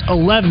plus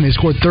 11. They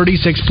scored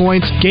 36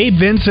 points. Gabe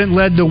Vincent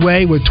led the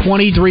way with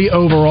 23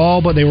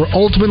 overall, but they were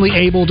ultimately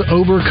able to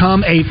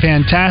overcome a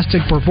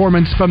fantastic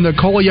performance from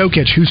Nikola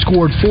Jokic, who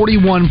scored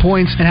 41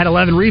 points and had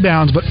 11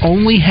 rebounds, but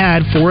only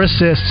had 4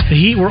 assists. The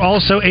Heat were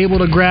also able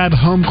to grab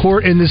home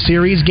court in the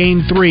series.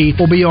 Game 3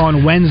 will be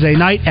on Wednesday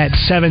night at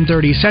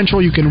 7:30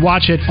 Central. You can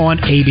watch it on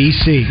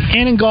ABC.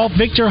 And in golf,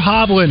 Victor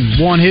Hovland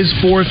won his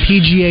 4th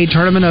PGA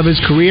tournament of his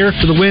career.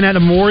 For the win at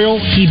Memorial,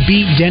 he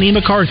beat Denny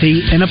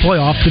McCarthy in a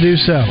playoff to do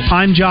so.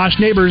 I'm Josh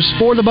Neighbors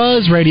for the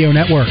Buzz Radio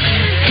Network.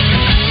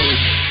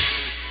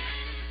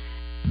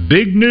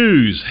 Big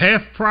news,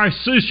 half-price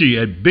sushi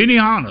at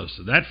Benihana's.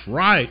 That's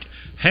right,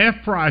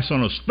 half price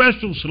on a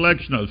special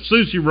selection of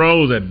sushi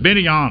rolls at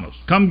Benihana's.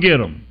 Come get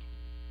them.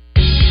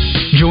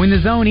 Join the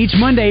Zone each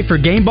Monday for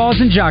Game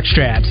Balls and Jock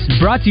Straps.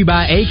 Brought to you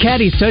by A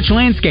Caddy's Touch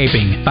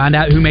Landscaping. Find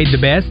out who made the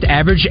best,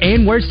 average,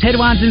 and worst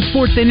headlines in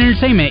sports and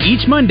entertainment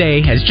each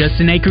Monday as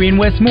Justin Acree and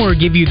Wes Moore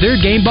give you their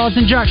Game Balls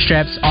and Jock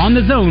Straps on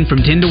the Zone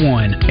from 10 to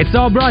 1. It's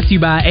all brought to you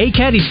by A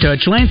Caddy's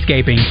Touch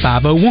Landscaping,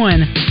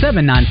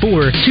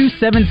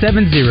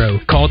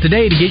 501-794-2770. Call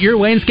today to get your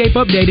landscape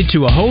updated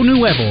to a whole new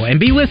level and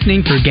be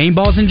listening for Game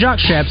Balls and Jock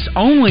Straps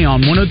only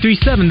on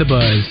 103.7 The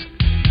Buzz.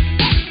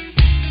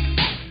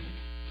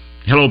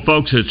 Hello,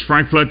 folks. It's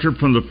Frank Fletcher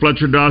from the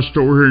Fletcher Dodge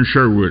store here in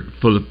Sherwood.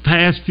 For the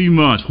past few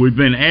months, we've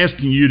been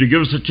asking you to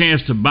give us a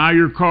chance to buy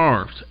your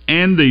cars,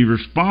 and the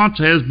response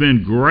has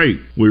been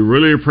great. We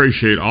really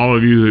appreciate all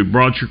of you who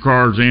brought your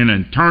cars in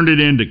and turned it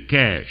into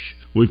cash.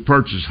 We've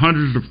purchased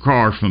hundreds of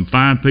cars from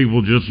fine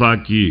people just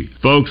like you.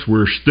 Folks,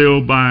 we're still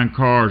buying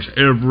cars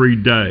every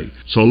day.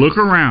 So look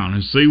around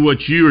and see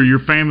what you or your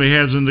family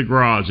has in the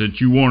garage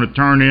that you want to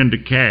turn into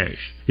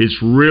cash.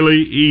 It's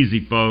really easy,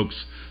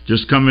 folks.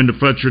 Just come into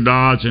Fletcher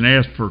Dodge and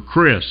ask for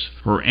Chris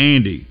or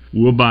Andy.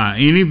 We'll buy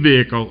any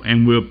vehicle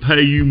and we'll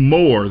pay you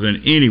more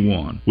than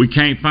anyone. We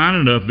can't find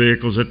enough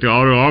vehicles at the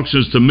auto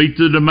auctions to meet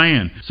the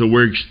demand, so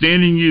we're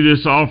extending you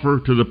this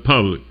offer to the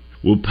public.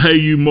 We'll pay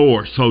you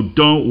more, so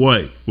don't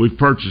wait. We've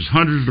purchased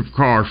hundreds of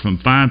cars from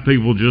fine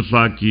people just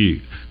like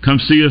you. Come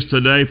see us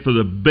today for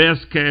the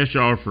best cash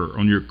offer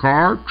on your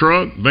car,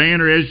 truck,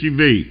 van, or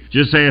SUV.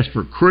 Just ask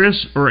for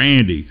Chris or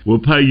Andy. We'll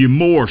pay you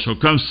more, so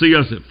come see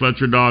us at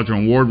Fletcher Dodge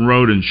on Warden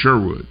Road in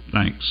Sherwood.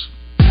 Thanks.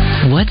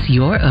 What's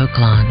your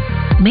Oaklawn?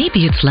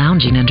 Maybe it's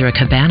lounging under a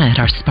cabana at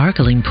our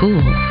sparkling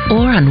pool,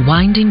 or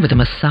unwinding with a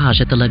massage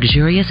at the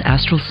luxurious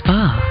Astral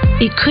Spa.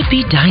 It could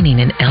be dining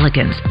in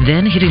elegance,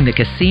 then hitting the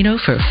casino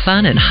for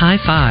fun and high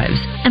fives.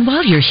 And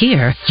while you're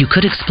here, you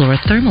could explore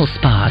thermal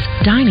spas,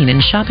 dining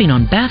and shopping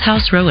on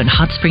Bathhouse Row in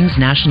Hot Springs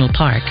National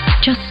Park,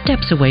 just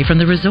steps away from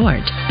the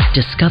resort.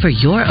 Discover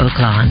your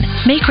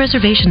Oaklawn. Make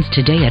reservations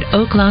today at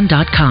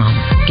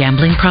oaklawn.com.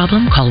 Gambling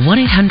problem? Call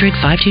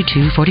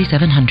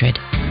 1-800-522-4700.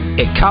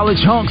 At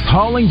College Hunks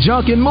Hauling,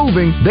 Junk, and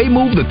Moving, they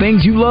move the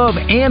things you love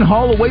and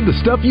haul away the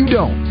stuff you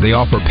don't. They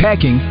offer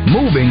packing,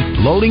 moving,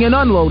 loading and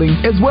unloading,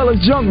 as well as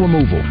junk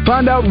removal.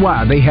 Find out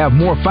why they have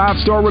more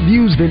 5-star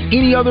reviews than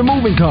any other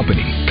moving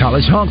company.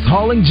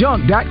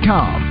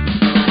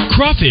 CollegeHunksHaulingJunk.com.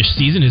 Crawfish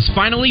season is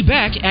finally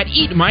back at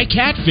Eat My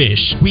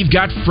Catfish. We've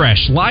got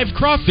fresh, live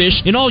crawfish,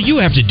 and all you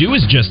have to do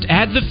is just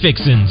add the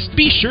fixins.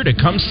 Be sure to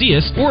come see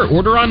us or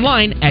order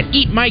online at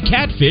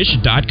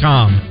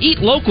eatmycatfish.com. Eat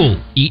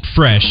local, eat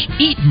fresh,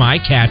 Eat My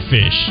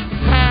Catfish.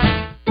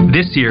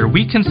 This year,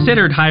 we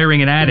considered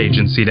hiring an ad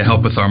agency to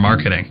help with our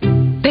marketing.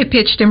 They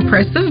pitched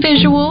impressive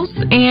visuals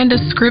and a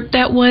script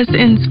that was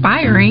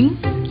inspiring.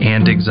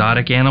 And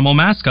exotic animal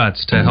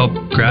mascots to help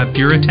grab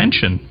your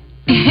attention.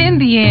 In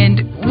the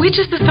end, we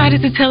just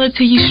decided to tell it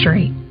to you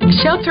straight.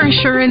 Shelter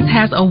Insurance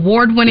has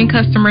award-winning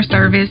customer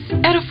service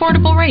at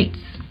affordable rates.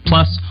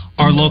 Plus,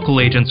 our local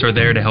agents are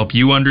there to help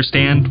you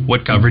understand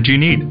what coverage you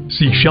need.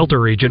 See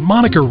Shelter Agent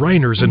Monica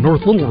Reiners in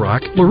North Little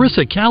Rock,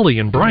 Larissa Callie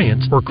in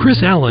Bryant, or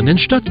Chris Allen in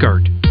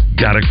Stuttgart.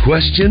 Got a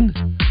question?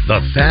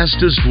 The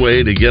fastest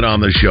way to get on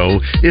the show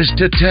is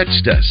to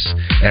text us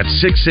at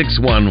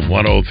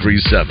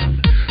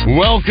 661-1037.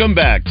 Welcome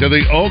back to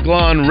the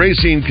Oaklawn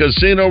Racing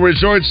Casino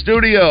Resort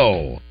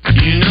Studio.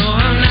 You know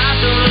I'm not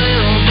the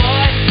little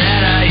boy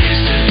that I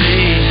used to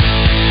be.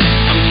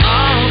 I'm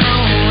all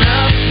grown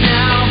up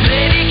now,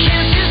 baby,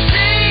 can't you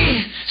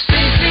see?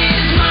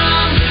 Stacy's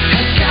mom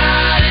has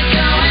got it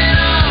going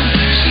on.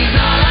 She's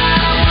all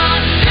I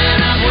want, and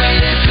I've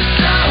waited for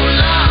so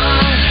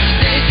long.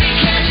 Stacy,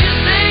 can't you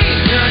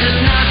see? You're just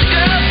not the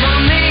girl for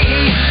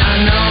me.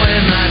 I know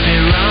it might be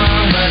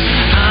wrong, but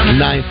I'm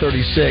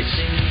 9:36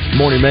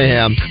 Morning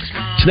Mayhem.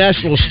 It's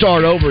National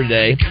Start Over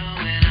Day.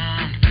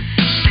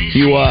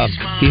 You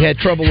had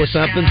trouble with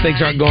something,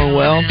 things aren't going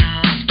well,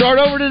 start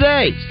over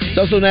today. It's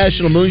also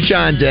National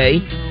Moonshine Day.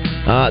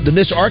 The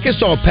Miss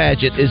Arkansas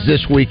pageant is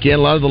this weekend.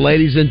 A lot of the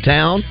ladies in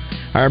town.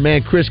 Our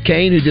man Chris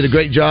Kane, who did a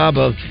great job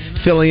of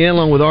filling in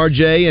along with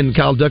RJ and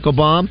Kyle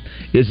Duckelbaum,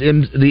 is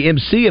the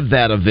MC of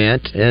that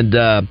event and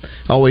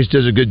always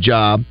does a good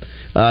job.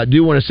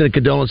 Do want to send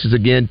condolences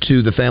again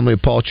to the family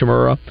of Paul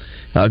Chimura.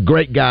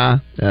 Great guy,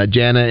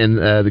 Jana and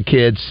the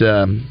kids,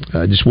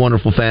 just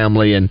wonderful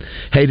family, and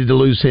hated to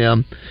lose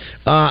him.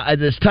 At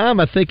this time,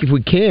 I think if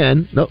we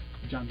can, let's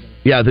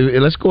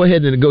go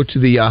ahead and go to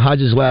the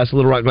Hodges Glass,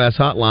 Little Rock Glass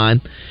hotline,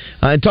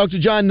 and talk to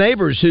John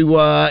Neighbors, who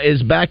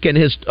is back in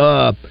his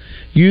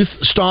youth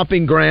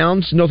stomping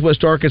grounds,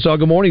 Northwest Arkansas.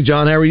 Good morning,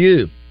 John. How are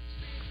you?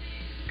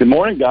 Good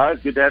morning, guys.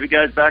 Good to have you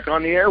guys back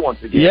on the air once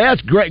again. Yeah,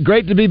 it's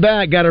great to be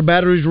back. Got our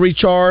batteries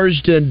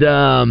recharged, and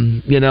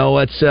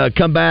let's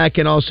come back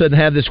and all of a sudden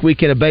have this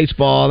weekend of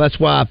baseball. That's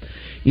why,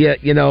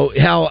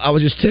 how I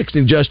was just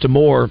texting Justin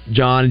Moore,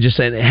 John, and just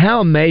saying,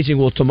 how amazing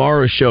will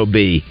tomorrow's show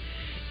be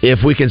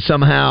if we can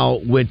somehow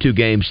win 2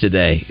 games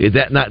today? Would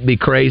that not be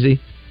crazy?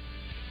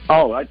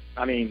 Oh, I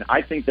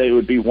think that it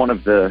would be one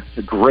of the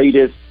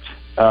greatest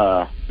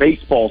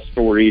baseball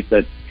stories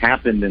that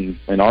happened in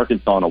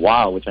Arkansas in a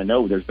while, which I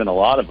know there's been a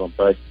lot of them,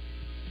 but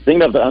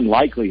think of the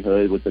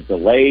unlikelihood with the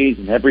delays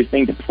and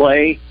everything to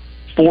play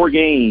 4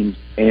 games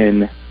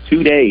in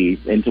 2 days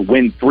and to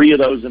win 3 of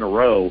those in a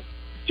row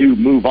to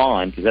move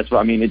on, because that's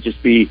what it'd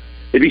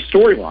be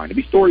storyline, it'd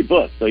be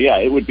storybook. So yeah,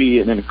 it would be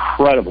an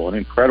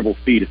incredible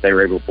feat if they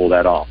were able to pull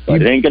that off.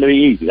 But it ain't going to be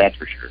easy, that's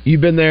for sure. You've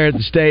been there at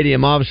the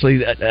stadium, obviously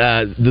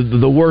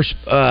the worst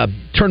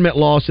tournament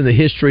loss in the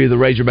history of the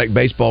Razorback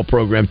baseball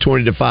program,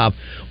 20-5.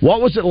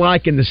 What was it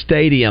like in the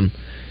stadium?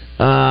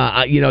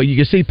 You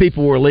can see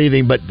people were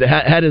leaving, but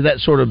how did that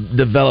sort of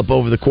develop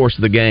over the course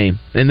of the game?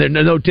 And there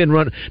no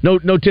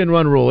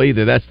 10-run rule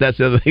either. That's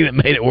the other thing that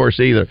made it worse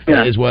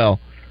as well.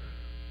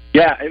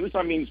 Yeah, it was,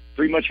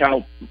 pretty much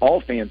how all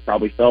fans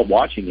probably felt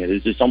watching it.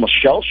 It's just almost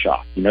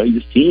shell-shocked.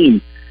 This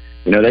team,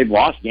 they've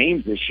lost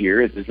games this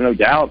year, there's no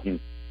doubt. And,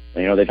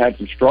 they've had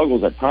some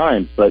struggles at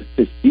times, but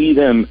to see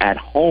them at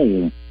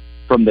home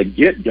from the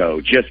get-go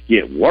just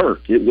get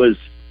worked, it was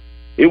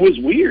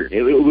weird.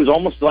 It was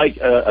almost like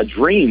a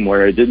dream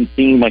where it didn't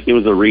seem like it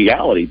was a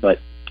reality. But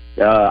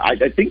I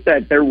think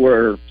that there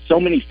were so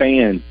many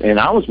fans, and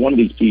I was one of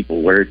these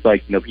people where it's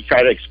like, if you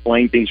try to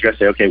explain things, you got to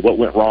say, okay, what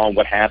went wrong,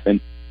 what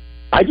happened?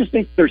 I just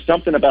think there's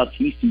something about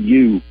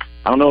TCU.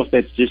 I don't know if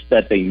that's just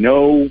that they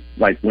know,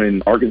 like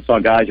when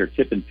Arkansas guys are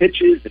tipping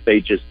pitches, if they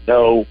just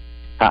know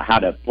how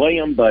to play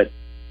them. But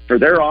for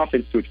their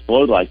offense to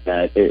explode like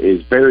that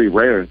is very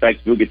rare. In fact,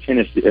 if you look at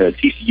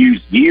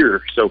TCU's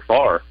year so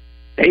far,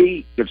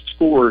 they have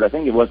scored, I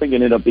think it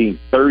ended up being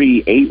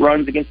 38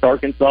 runs against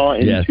Arkansas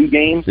in 2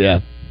 games,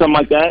 something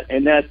like that.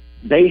 And that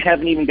they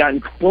haven't even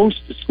gotten close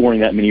to scoring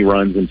that many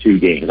runs in 2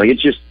 games. Like,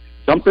 it's just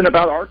something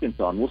about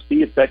Arkansas, and we'll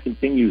see if that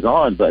continues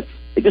on. But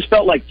it just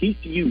felt like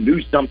TCU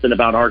knew something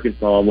about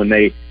Arkansas when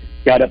they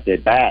got up to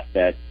bat,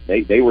 that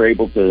they were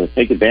able to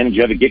take advantage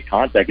of it, get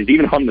contact. Because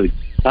even on the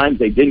times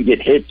they didn't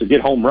get hits or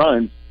get home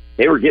runs,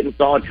 they were getting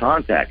solid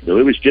contact. So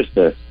it was just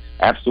a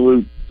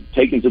absolute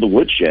taken to the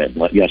woodshed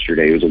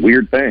yesterday. It was a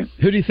weird thing.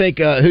 Who do you think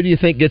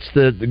gets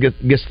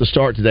the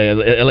start today?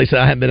 At least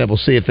I haven't been able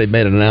to see if they've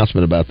made an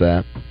announcement about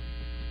that.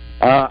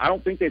 I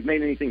don't think they've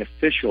made anything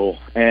official,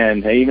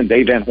 and even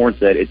Dave Van Horn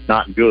said it's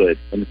not good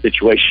in the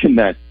situation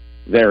that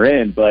they're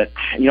in. But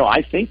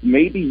I think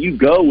maybe you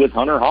go with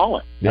Hunter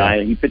Holland.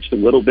 He pitched a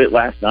little bit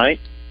last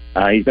night.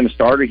 He's been a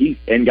starter. He's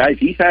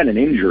had an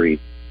injury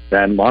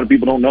that a lot of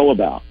people don't know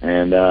about.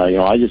 And I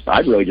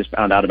really just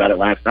found out about it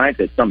last night,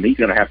 that something he's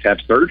going to have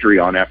surgery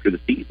on after the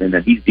season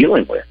that he's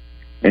dealing with.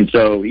 And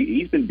so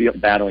he's been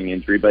battling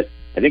injury, but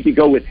I think you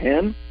go with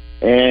him,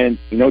 and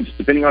just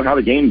depending on how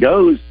the game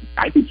goes,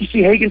 I think you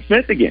see Hagen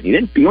Smith again. He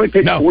only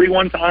pitched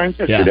 41 times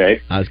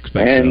yesterday. Yeah, I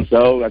expect and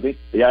so I think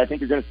you're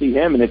going to see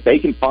him. And if they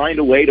can find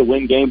a way to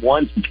win game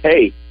one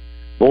today,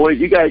 boys,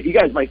 you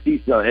guys might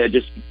see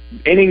just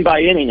inning by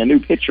inning a new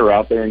pitcher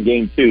out there in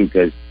game two,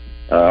 because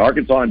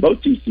Arkansas and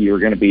both TCU are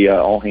going to be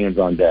all hands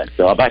on deck.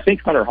 So I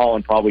think Hunter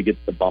Holland probably gets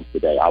the bump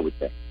today, I would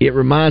think. It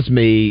reminds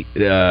me,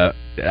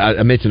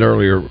 I mentioned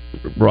earlier,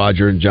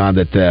 Roger and John,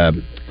 that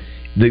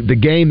the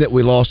game that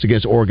we lost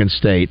against Oregon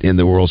State in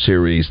the World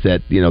Series,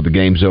 that the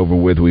game's over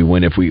with, we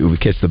win if we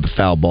catch the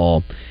foul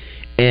ball.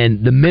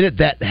 And the minute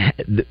that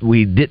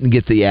we didn't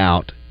get the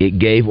out, it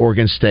gave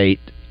Oregon State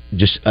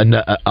just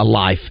a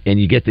life, and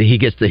he gets the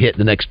hit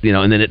the next,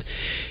 and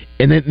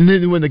then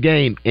they win the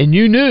game, and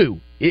you knew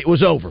it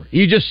was over.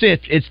 You just said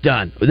it's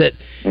done. That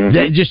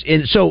just,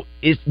 and so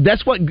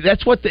that's what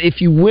if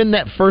you win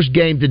that first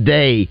game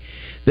today,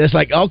 that's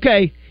like,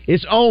 okay,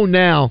 it's on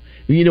now.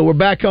 We're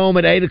back home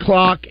at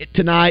 8:00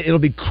 tonight. It'll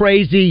be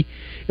crazy.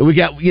 And we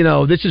got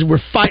we're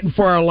fighting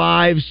for our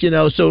lives.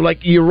 So like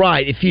you're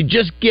right. If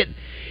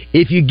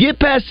you get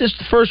past this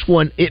first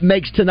one, it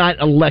makes tonight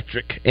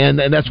electric, and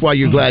that's why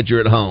you're glad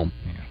you're at home.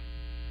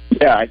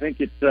 Yeah, I think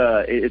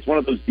it's one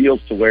of those deals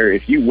to where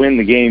if you win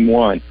the game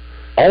one,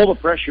 all the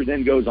pressure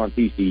then goes on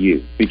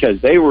TCU,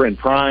 because they were in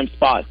prime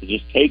spot to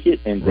just take it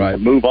and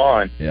move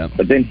on. Yeah.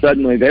 But then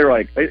suddenly they were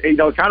like, it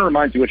kind of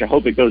reminds me, which I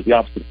hope it goes the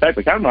opposite effect,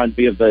 but it kind of reminds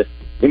me of the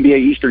NBA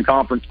Eastern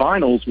Conference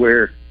Finals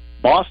where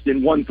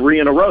Boston won 3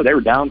 in a row. They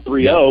were down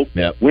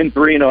 3-0, win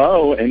 3 in a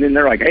row, and then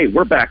they're like, hey,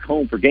 we're back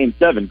home for Game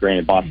 7.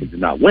 Granted, Boston did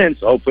not win,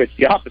 so hopefully it's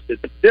the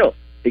opposite, but still,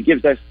 it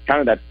gives us kind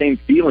of that same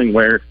feeling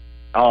where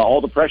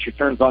all the pressure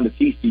turns on to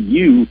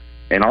TCU,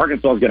 and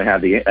Arkansas is going to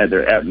have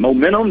the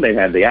momentum. They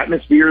have the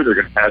atmosphere. They're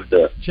going to have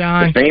the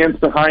fans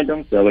behind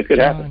them, so it could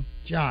happen.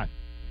 John,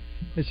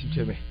 listen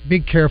to me. Be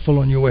careful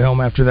on your way home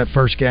after that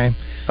first game.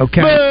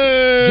 Okay?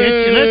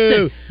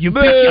 Boo! You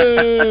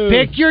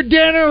pick your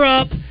dinner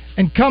up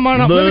and come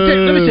on up. Let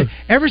me say,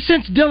 ever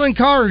since Dylan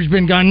Carter's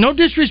been gone, no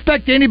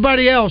disrespect to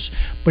anybody else,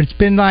 but it's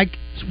been like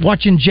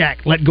watching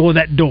Jack let go of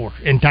that door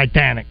in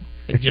Titanic.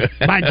 Just,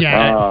 bye,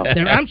 Jack.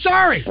 I'm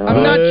sorry.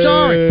 I'm not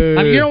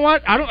sorry. You know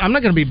what? I'm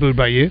not going to be booed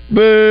by you.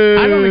 Boo!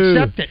 I don't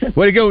accept it.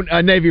 Way to go,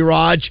 Navy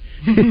Raj.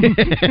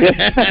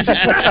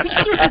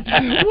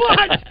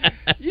 What?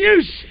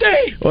 You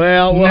stink.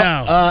 Well, no.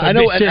 I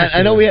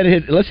know. We had to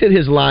hit. Let's hit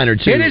his line or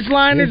two. Hit his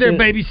line or there,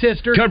 baby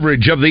sister.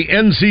 Coverage of the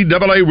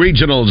NCAA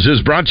Regionals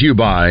is brought to you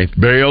by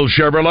Bale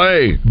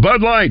Chevrolet,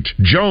 Bud Light,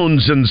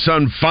 Jones &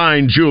 Son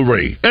Fine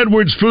Jewelry,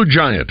 Edwards Food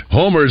Giant,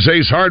 Homer's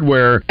Ace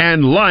Hardware,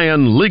 and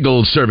Lion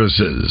Legal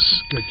Services.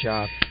 Good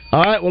job.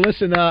 All right. Well,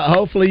 listen.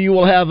 Hopefully, you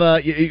will have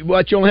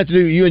what you only have to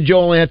do. You and Joe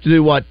only have to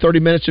do 30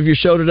 minutes of your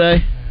show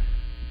today.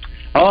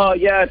 Oh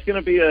yeah, it's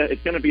gonna be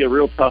a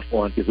real tough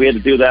one, because we had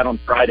to do that on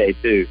Friday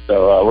too.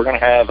 So we're gonna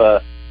have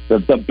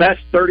the best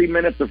 30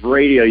 minutes of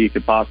radio you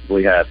could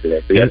possibly have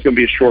today. So it's gonna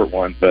be a short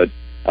one, but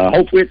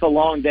hopefully it's a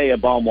long day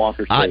at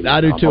Baum-Walker Stadium.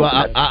 I do too.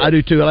 I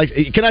do too.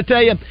 Can I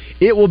tell you?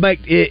 It will make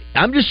it.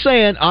 I'm just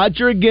saying,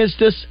 odds are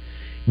against us.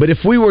 But if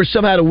we were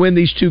somehow to win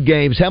these 2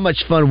 games, how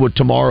much fun would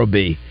tomorrow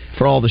be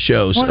for all the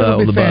shows on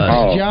the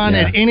bus? John,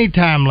 at any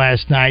time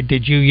last night,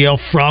 did you yell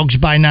frogs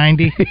by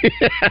 90?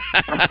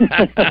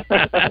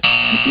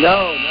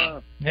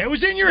 No. It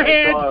was in your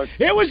head.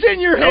 It was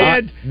in your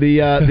head.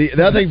 The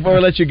other thing before I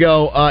let you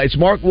go, it's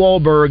Mark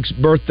Wahlberg's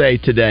birthday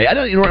today.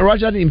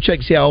 Roger, I didn't even check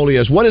to see how old he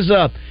is. What is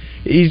up?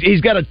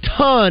 He's got a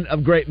ton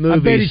of great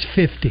movies. I bet he's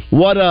 50.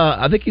 What?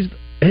 I think he's.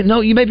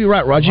 No, you may be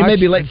right, Roger. You may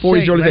be late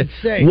 40s, early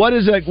 50s. What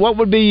is it? What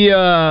would be?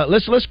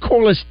 Let's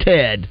correlate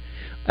Ted.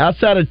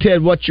 Outside of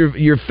Ted, what's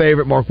your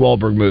favorite Mark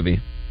Wahlberg movie?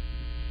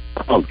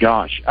 Oh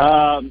gosh.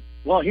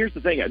 Well, here's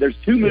the thing. There's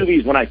 2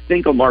 movies when I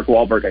think of Mark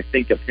Wahlberg, I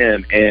think of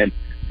him, and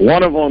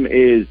one of them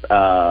is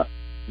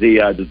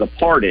The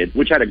Departed,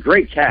 which had a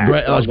great cast.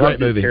 It was a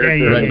great movie.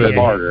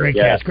 Great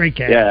cast. Great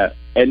cast. Yeah,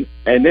 and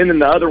then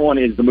the other one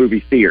is the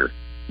movie Fear.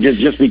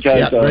 Just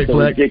because of the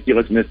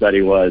ridiculousness that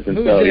he was,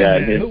 and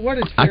what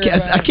is I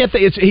can't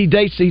think. He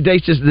dates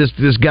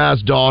this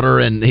guy's daughter,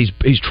 and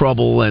he's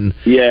trouble, and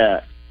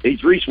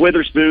he's Reese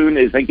Witherspoon.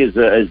 I think is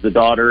the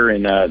daughter,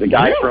 and the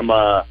guy from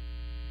and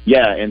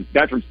the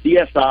guy from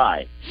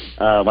CSI,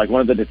 like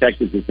one of the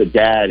detectives is the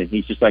dad, and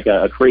he's just like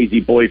a crazy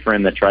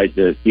boyfriend that tries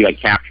to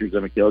captures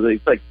him and kills him.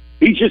 It's like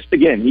he's just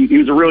he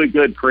was a really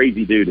good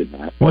crazy dude in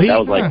that. Well, that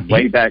was like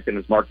way back in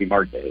his Marky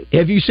Mark days.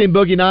 Have you seen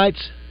Boogie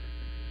Nights?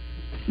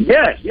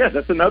 Yes,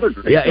 that's another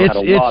great show. It had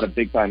a lot of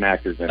big-time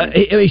actors in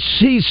it.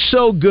 He's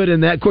so good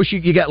in that. Of course,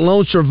 you got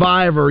Lone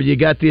Survivor, you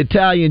got The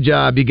Italian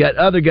Job, you got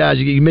other guys.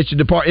 You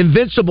mentioned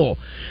Invincible,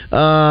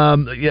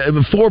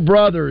 4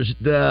 Brothers.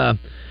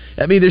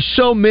 I mean, there's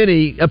so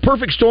many. A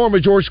Perfect Storm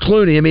with George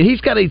Clooney. I mean,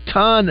 he's got a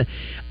ton.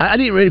 I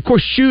didn't really, of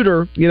course,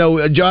 Shooter. You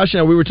know, Josh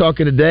and I, we were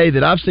talking today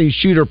that I've seen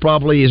Shooter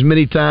probably as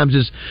many times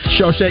as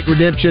Shawshank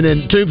Redemption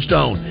and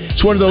Tombstone.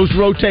 It's one of those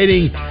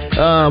rotating.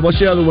 What's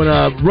the other one?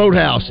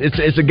 Roadhouse.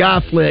 It's a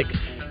guy flick.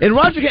 And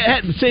Roger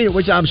hadn't seen it,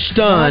 which I'm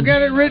stunned. I've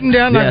got it written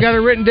down. Yes. I've got it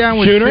written down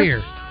with Shooter?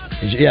 fear.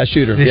 Yeah,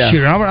 Shooter. The Yeah.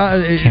 Shooter.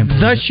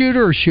 The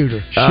Shooter or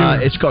Shooter?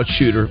 It's called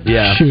Shooter.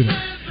 Yeah. Shooter.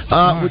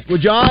 Well,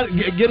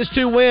 John, get us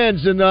 2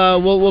 wins, and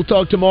we'll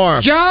talk tomorrow.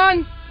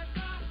 John,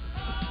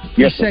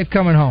 be safe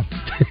coming home.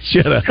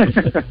 Shut up. All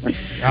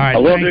right, I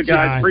will thanks, do,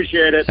 guys. John.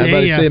 Appreciate it. How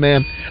about it, see you,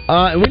 man?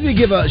 We need to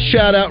give a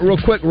shout out real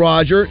quick,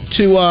 Roger,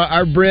 to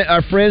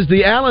our friends,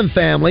 the Allen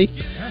family,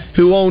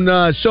 who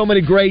own so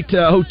many great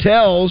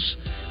hotels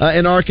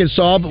in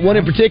Arkansas, but one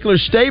in particular,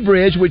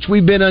 Staybridge, which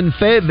we've been in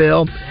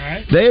Fayetteville.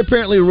 Right. They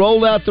apparently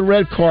rolled out the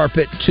red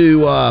carpet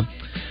to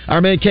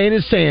our man Kane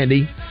and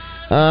Sandy.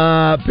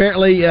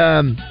 Apparently,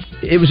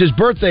 it was his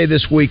birthday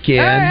this weekend.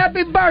 Hey,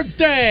 happy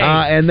birthday!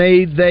 And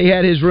they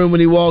had his room when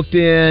he walked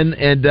in,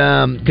 and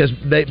because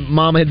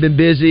Mama had been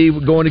busy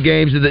going to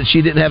games, and that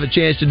she didn't have a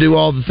chance to do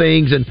all the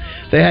things, and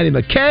they had him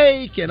a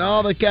cake and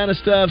all that kind of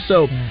stuff.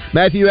 So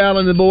Matthew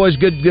Allen and the boys,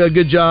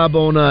 good job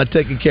on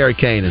taking care of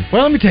Canaan.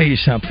 Well, let me tell you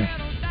something.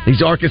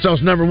 He's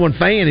Arkansas's #1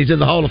 fan. He's in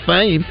the Hall of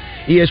Fame,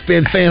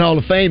 ESPN Fan Hall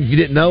of Fame. If you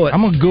didn't know it,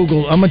 I'm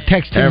gonna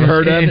text him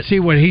and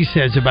see what he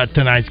says about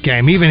tonight's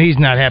game. Even he's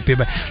not happy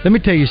about it. Let me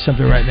tell you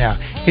something right now.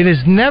 It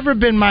has never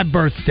been my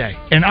birthday,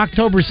 and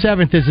October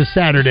 7th is a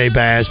Saturday,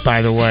 Baz.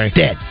 By the way,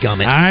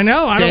 dadgummit. I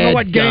know. I don't know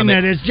what game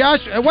that is,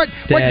 Josh. What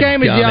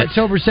game is the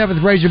October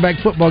 7th Razorback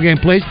football game?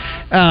 Please.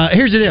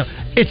 Here's the deal.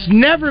 It's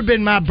never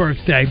been my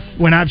birthday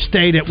when I've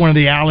stayed at one of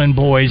the Allen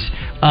boys'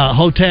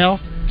 hotel.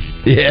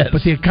 Yes.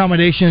 But the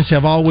accommodations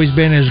have always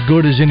been as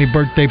good as any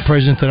birthday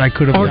present that I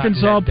could have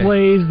Arkansas gotten that day.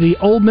 plays the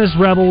Ole Miss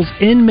Rebels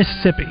in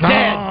Mississippi.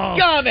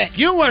 Dadgummit!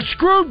 You were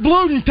screwed,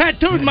 blued, and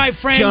tattooed, my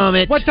friend.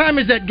 Gummit. What time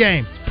is that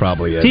game?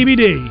 Probably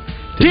TBD.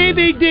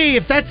 TBD.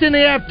 If that's in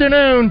the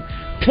afternoon,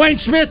 Wayne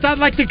Smith, I'd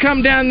like to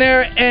come down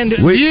there and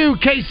view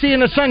KC in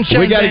the sunshine.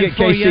 We got to get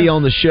for KC you.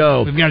 on the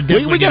show. We've got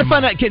to we got to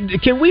find out.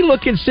 Can we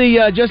look and see?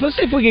 Just let's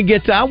see if we can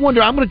get. I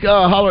wonder. I'm going to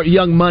holler at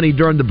Young Money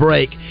during the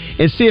break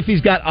and see if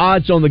he's got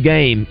odds on the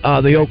game.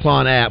 The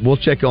Oaklawn app. We'll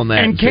check on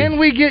that. And can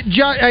we get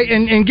John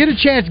and get a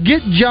chance?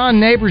 Get John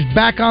Neighbors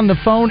back on the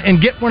phone and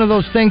get one of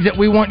those things that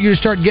we want you to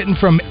start getting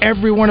from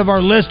every one of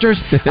our listeners.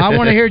 I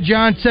want to hear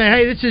John say,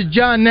 "Hey, this is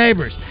John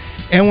Neighbors."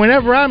 And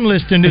whenever I'm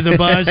listening to the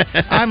Buzz,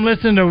 I'm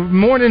listening to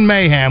Morning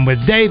Mayhem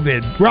with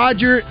David,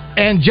 Roger,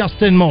 and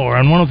Justin Moore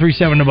on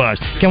 103.7 The Buzz.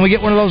 Can we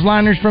get one of those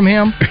liners from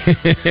him?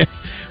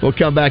 We'll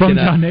come back from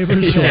John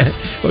Neighbors. Yeah,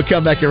 we'll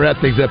come back and wrap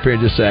things up here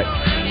in just a sec.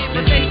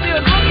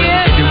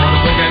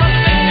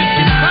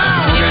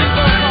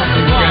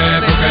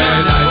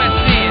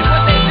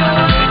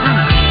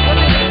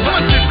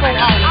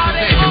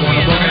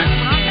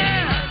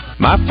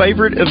 My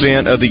favorite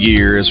event of the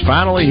year is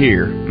finally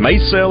here. May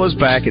Sale is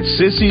back at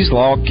Sissy's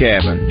Log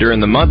Cabin.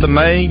 During the month of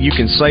May, you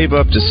can save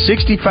up to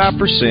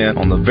 65%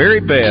 on the very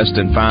best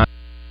and fine.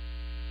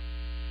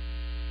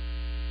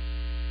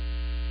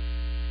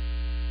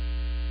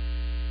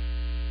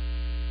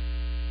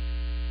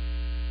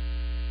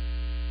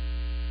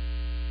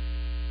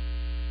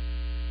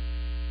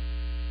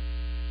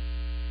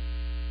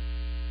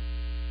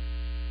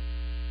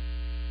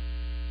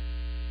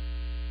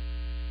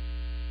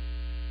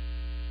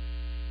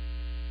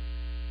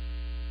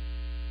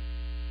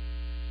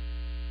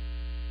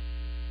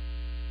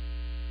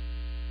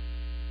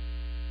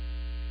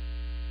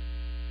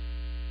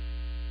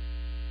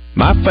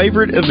 My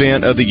favorite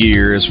event of the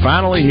year is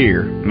finally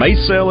here. May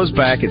Sale is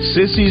back at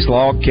Sissy's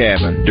Log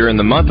Cabin. During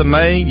the month of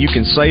May, you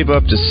can save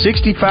up to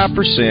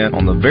 65%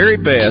 on the very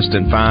best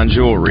in fine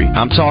jewelry.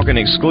 I'm talking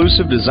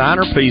exclusive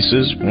designer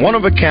pieces,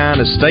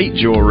 one-of-a-kind estate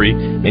jewelry,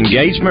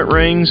 engagement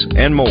rings,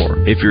 and more.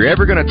 If you're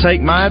ever going to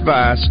take my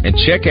advice and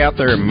check out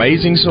their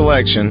amazing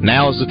selection,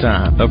 now is the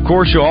time. Of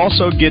course, you'll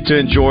also get to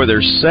enjoy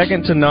their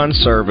second-to-none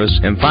service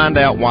and find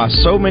out why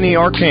so many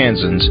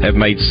Arkansans have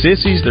made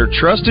Sissy's their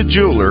trusted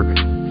jeweler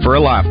for a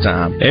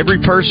lifetime.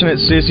 Every person at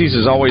Sissy's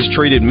has always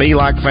treated me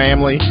like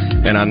family,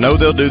 and I know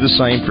they'll do the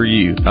same for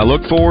you. I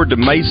look forward to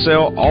May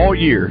Sale all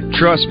year.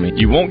 Trust me,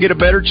 you won't get a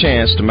better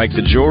chance to make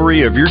the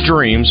jewelry of your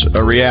dreams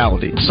a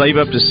reality. Save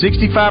up to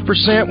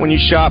 65% when you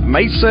shop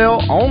May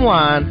Sale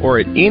online or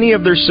at any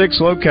of their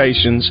 6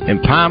 locations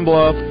in Pine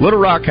Bluff, Little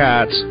Rock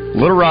Heights,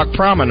 Little Rock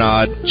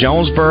Promenade,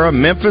 Jonesboro,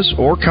 Memphis,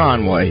 or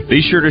Conway.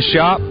 Be sure to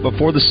shop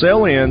before the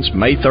sale ends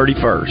May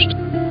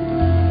 31st.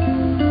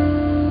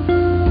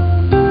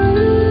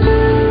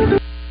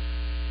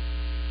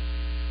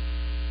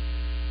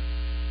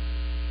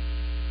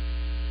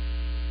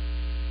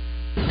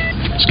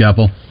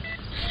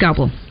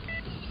 Scalpel.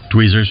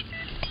 Tweezers.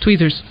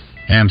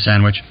 Ham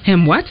sandwich.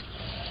 Ham what?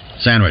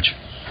 Sandwich.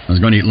 I was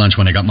going to eat lunch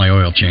when I got my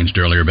oil changed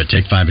earlier, but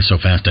take 5 is so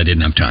fast I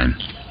didn't have time.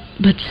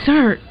 But,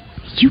 sir,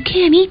 you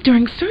can't eat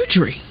during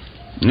surgery.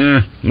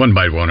 One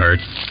bite won't hurt.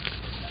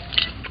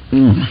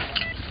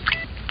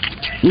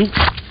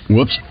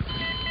 Whoops.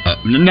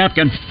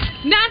 Napkin.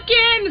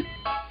 Napkin!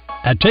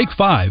 At Take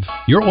 5,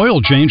 your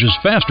oil change is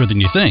faster than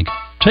you think.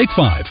 Take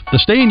 5, the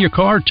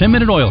stay-in-your-car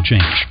 10-minute oil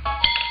change.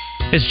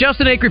 It's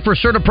Justin Acri for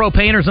CertaPro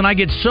Painters, and I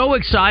get so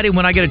excited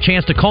when I get a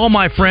chance to call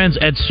my friends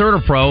at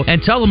CertaPro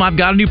and tell them I've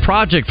got a new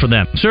project for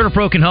them.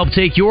 CertaPro can help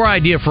take your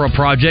idea for a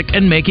project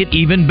and make it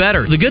even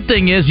better. The good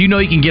thing is, you know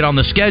you can get on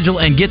the schedule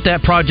and get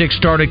that project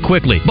started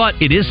quickly.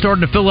 But it is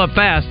starting to fill up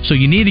fast, so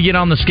you need to get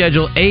on the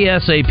schedule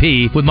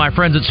ASAP with my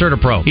friends at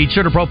CertaPro. Each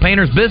CertaPro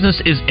Painters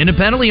business is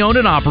independently owned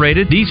and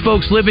operated. These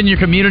folks live in your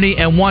community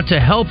and want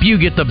to help you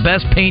get the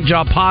best paint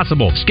job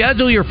possible.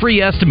 Schedule your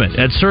free estimate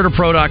at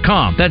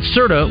CertaPro.com. That's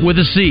Certa with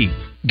a C.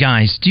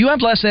 Guys, do you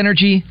have less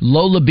energy,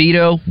 low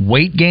libido,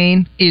 weight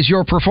gain? Is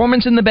your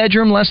performance in the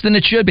bedroom less than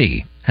it should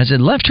be? Has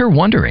it left her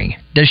wondering,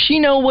 does she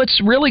know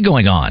what's really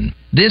going on?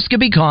 This could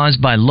be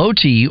caused by low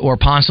T or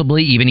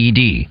possibly even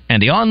ED,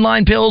 and the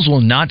online pills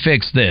will not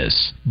fix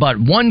this. But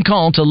one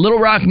call to Little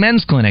Rock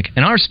Men's Clinic,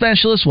 and our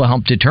specialists will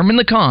help determine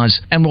the cause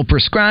and will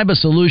prescribe a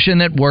solution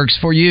that works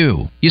for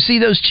you. You see,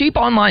 those cheap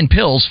online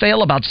pills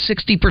fail about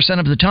 60%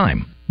 of the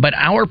time. But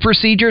our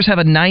procedures have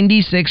a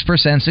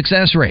 96%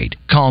 success rate.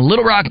 Call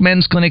Little Rock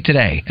Men's Clinic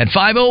today at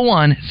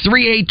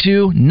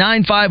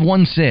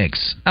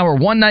 501-382-9516. Our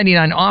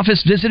 $199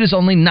 office visit is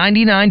only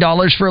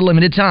 $99 for a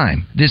limited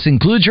time. This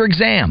includes your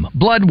exam,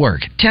 blood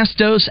work, test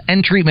dose,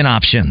 and treatment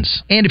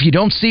options. And if you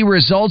don't see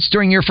results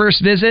during your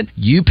first visit,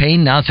 you pay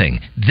nothing.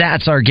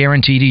 That's our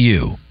guarantee to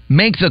you.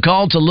 Make the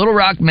call to Little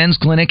Rock Men's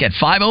Clinic at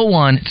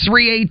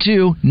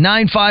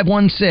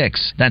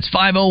 501-382-9516. That's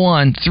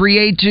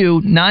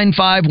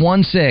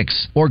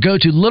 501-382-9516. Or go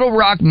to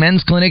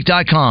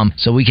littlerockmensclinic.com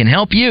so we can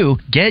help you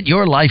get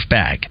your life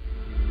back.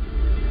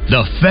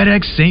 The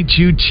FedEx St.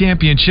 Jude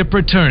Championship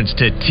returns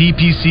to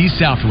TPC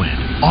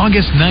Southwind,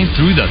 August 9th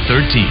through the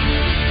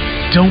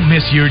 13th. Don't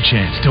miss your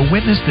chance to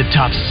witness the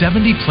top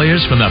 70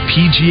 players from the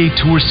PGA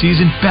Tour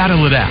season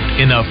battle it out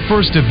in the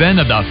first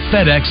event of the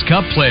FedEx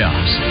Cup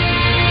playoffs.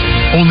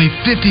 Only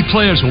 50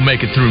 players will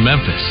make it through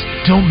Memphis.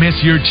 Don't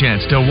miss your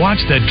chance to watch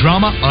the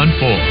drama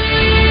unfold.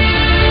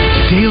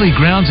 Daily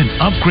grounds and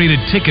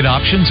upgraded ticket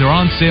options are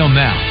on sale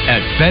now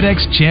at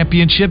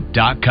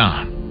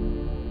FedExChampionship.com.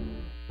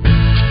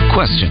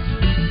 Question: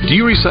 do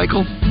you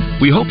recycle?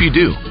 We hope you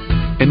do,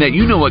 and that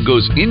you know what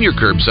goes in your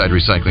curbside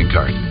recycling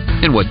cart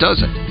and what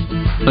doesn't.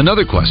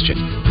 Another question: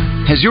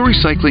 has your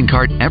recycling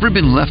cart ever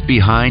been left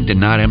behind and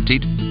not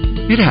emptied?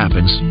 It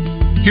happens.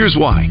 Here's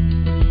why.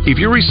 If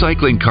your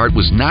recycling cart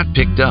was not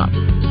picked up,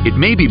 it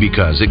may be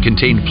because it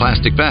contained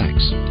plastic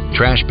bags,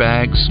 trash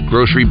bags,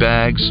 grocery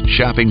bags,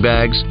 shopping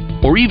bags,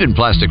 or even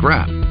plastic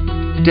wrap.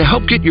 To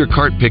help get your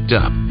cart picked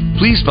up,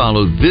 please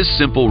follow this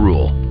simple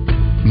rule.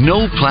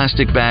 No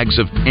plastic bags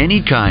of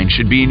any kind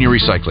should be in your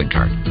recycling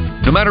cart,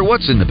 no matter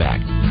what's in the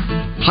bag.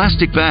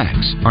 Plastic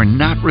bags are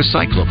not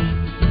recyclable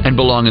and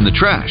belong in the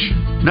trash,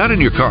 not in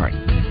your cart.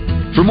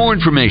 For more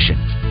information,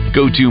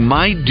 go to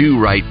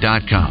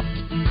mydoright.com.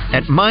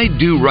 At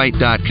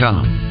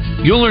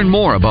mydoright.com, you'll learn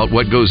more about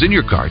what goes in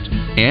your cart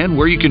and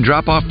where you can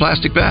drop off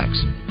plastic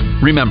bags.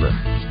 Remember,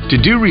 to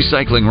do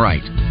recycling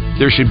right,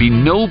 there should be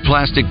no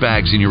plastic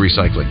bags in your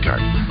recycling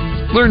cart.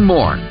 Learn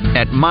more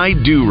at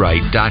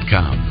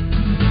mydoright.com.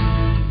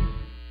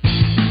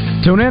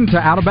 Tune in to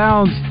Out of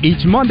Bounds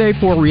each Monday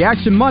for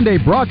Reaction Monday,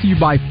 brought to you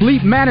by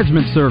Fleet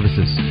Management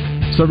Services.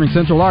 Serving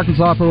Central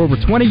Arkansas for over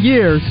 20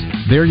 years,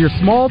 they're your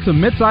small to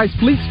mid-sized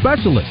fleet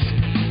specialists.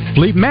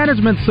 Fleet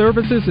Management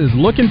Services is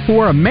looking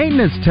for a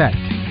maintenance tech.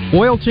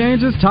 Oil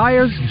changes,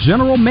 tires,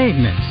 general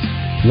maintenance.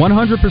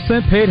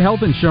 100% paid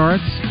health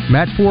insurance,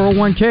 match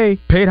 401k,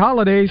 paid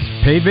holidays,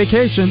 paid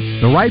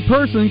vacation. The right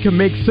person can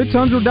make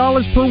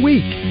 $600 per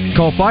week.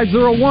 Call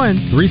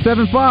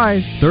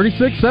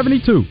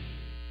 501-375-3672.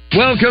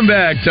 Welcome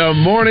back to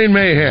Morning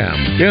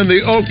Mayhem in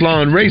the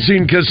Oaklawn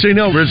Racing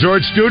Casino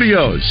Resort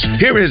Studios.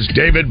 Here is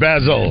David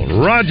Basil,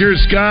 Roger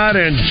Scott,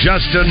 and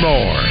Justin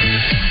Moore.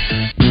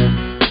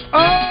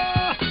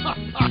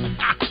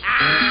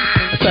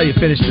 That's how you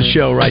finish the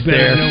show right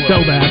there.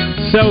 So back.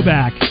 So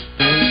back.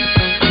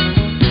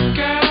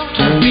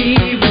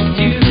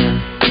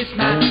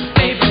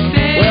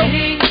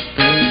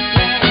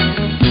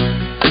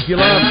 If you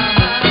love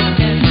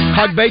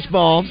Hog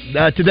Baseball,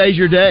 today's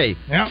your day.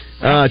 Yeah.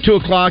 2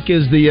 o'clock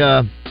is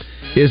the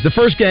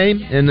first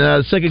game, and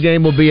the second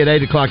game will be at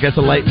 8 o'clock. That's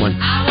a late one.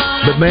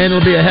 But, man,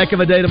 it'll be a heck of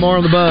a day tomorrow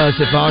on the bus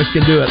if Hogs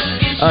can do it.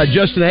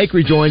 Justin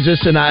Acri joins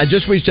us, and I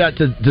just reached out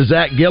to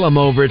Zach Gillum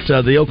over at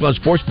the Oaklawn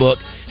Sportsbook,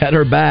 had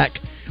her back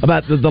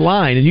about the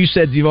line, and you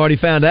said you've already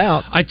found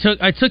out. I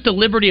took the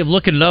liberty of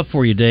looking it up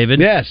for you, David.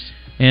 Yes.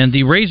 And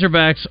the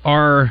Razorbacks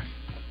are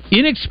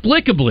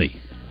inexplicably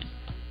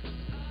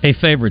a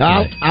favorite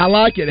today. I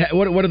like it.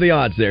 What are the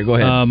odds there? Go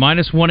ahead.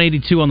 Minus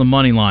 182 on the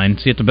money line,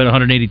 so you have to bet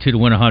 182 to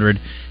win 100.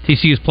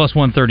 TC is plus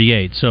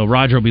 138, so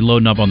Roger will be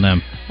loading up on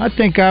them. I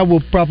think I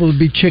will probably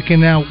be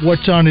checking out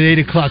what's on at 8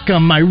 o'clock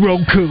on my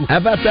Roku. How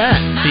about that?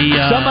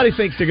 Somebody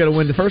thinks they're going to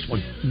win the first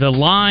one. The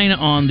line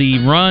on the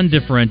run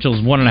differential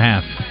is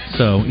 1.5,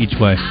 so each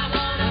way.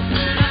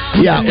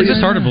 Yeah, it's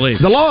just hard to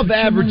believe. The law of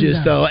averages,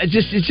 though, it's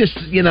just I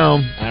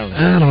don't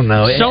I don't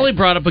know. Sully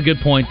brought up a good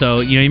point, though.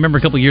 You remember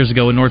a couple of years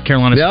ago when North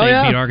Carolina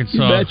State beat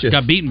Arkansas,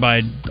 got beaten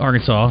by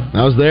Arkansas.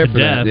 I was there for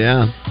death. that.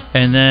 Yeah,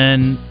 and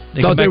then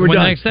they thought come back they were and win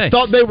done. the next day.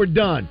 Thought they were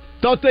done.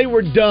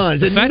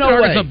 The fact that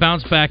Arkansas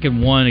bounced back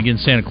and won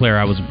against Santa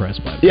Clara, I was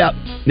impressed by. Yeah.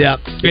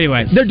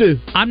 Anyway, they're due.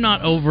 I'm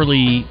not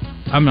overly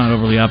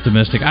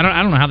optimistic. I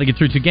don't know how they get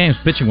through 2 games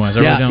pitching wise.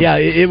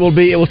 It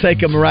will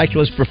take a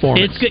miraculous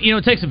performance.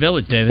 It takes a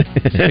village, David.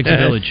 It takes a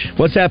village.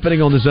 What's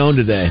happening on the zone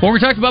today? Well, we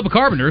talked about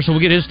Carpenter, so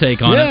we'll get his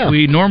take on it.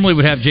 We normally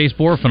would have Jace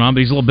Borfin on, but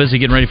he's a little busy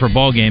getting ready for a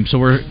ball game, so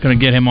we're going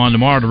to get him on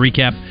tomorrow to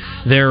recap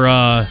their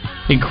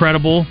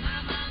incredible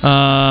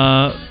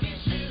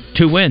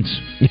 2 wins.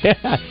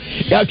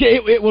 Yeah, okay,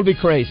 it will be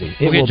crazy.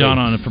 We'll get John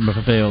on it from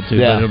FAL too,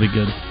 but it'll be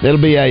good.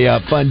 It'll be a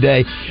fun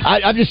day.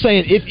 I'm just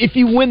saying, if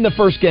you win the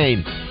first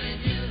game,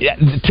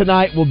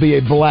 tonight will be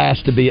a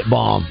blast to be at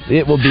Baum.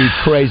 It will be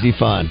crazy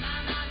fun.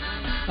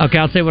 Okay,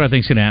 I'll say what I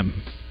think's going to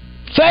happen.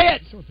 Say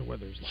it!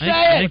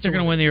 I think they're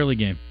going to win the early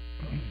game.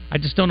 I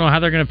just don't know how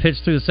they're going to pitch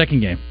through the second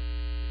game.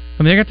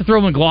 I mean, they're going to have to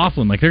throw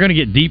McLaughlin. Like, they're going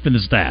to get deep in the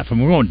staff. I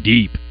mean, we're going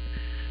deep.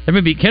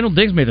 Kendall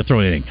Diggs made the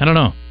throw inning. I don't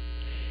know.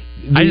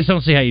 I just don't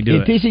see how you do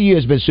it. TCU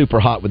has been super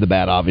hot with the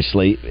bat,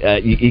 obviously.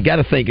 You got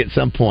to think at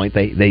some point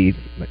do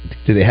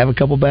they have a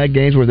couple bad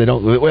games where they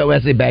don't? Well, I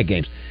say bad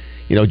games.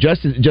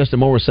 Justin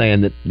Moore was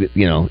saying that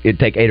it'd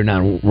take 8 or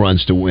 9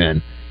 runs to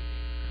win.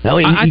 Now,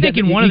 I think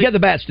you got the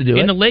bats to do it.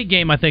 In the late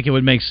game, I think it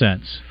would make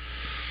sense.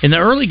 In the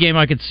early game,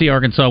 I could see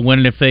Arkansas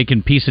winning if they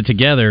can piece it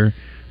together.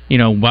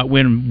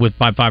 Win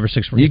by 5 or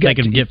 6 runs. If they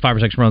can get 5 or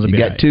 6 runs, you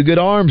got 2 good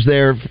arms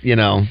there.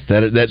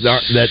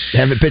 That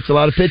haven't pitched a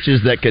lot of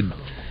pitches that could.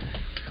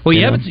 Well,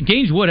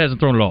 Gage Wood hasn't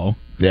thrown at all.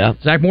 Yeah.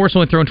 Zach Morris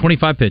only thrown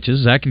 25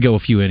 pitches. Zach could go a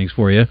few innings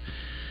for you.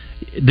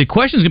 The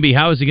question is going to be,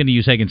 how is he going to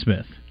use Hagen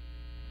Smith?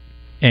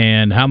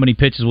 And how many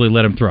pitches will he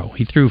let him throw?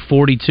 He threw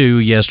 42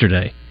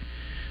 yesterday.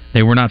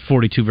 They were not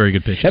 42 very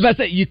good pitches. How about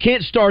that? You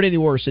can't start any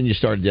worse than you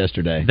started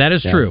yesterday. That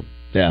is true.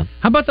 Yeah.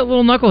 How about that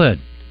little knucklehead?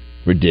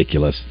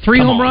 Ridiculous. 3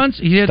 home runs?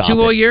 He had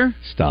 2 all year?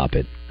 Stop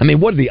it. I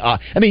mean, what are the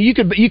odds? I mean, you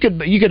could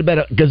have bet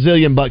a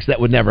gazillion bucks that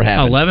would never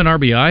happen. 11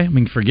 RBI? I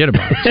mean, forget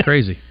about it. It's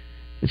crazy.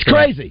 It's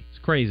crazy. It's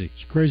crazy.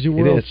 It's a crazy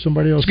world.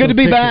 Somebody else. It's good to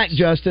be back,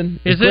 Justin.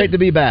 It's great to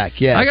be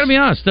back. Yeah. I got to be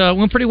honest.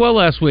 Went pretty well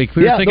last week.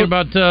 We were thinking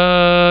about we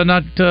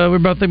were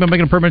about thinking about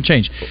making a permanent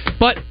change,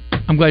 but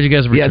I'm glad you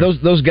guys have returned.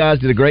 Yeah, those guys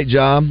did a great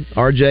job.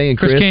 RJ and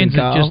Chris Caines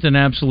and Kyle. is just an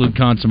absolute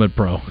consummate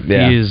pro.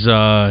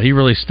 Yeah. He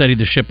really steadied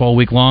the ship all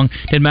week long.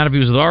 Didn't matter if he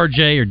was with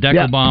RJ or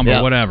Deckelbaum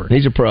or whatever.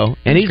 He's a pro,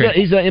 and he's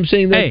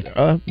emceeing the. Hey,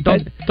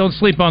 don't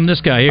sleep on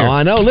this guy here. Oh,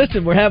 I know.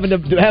 Listen, we're having to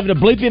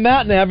bleep him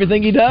out in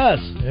everything he does.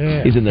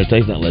 Yeah. He's in there.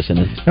 He's not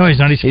listening. No, he's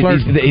not. He's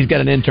flirting. He's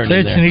got an intern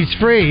in there. And he's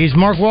free. He's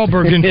Mark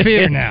Wahlberg in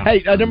Fear now.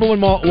 Hey, number one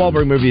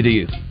Wahlberg movie to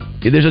you?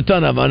 There's a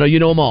ton of them. I know you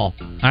know them all.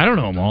 I don't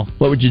know them all.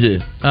 What would you do?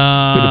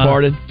 The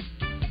Departed?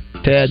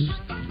 Ted?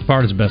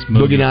 Departed's the best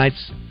movie. Boogie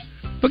Nights?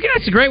 Boogie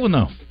Nights is a great one,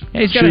 though.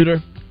 Yeah, he's got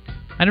Shooter?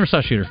 I never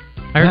saw Shooter.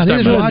 I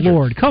heard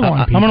Lord, come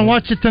on, I'm going to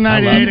watch it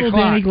tonight at 8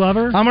 o'clock. Danny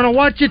Glover. I'm going to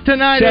watch it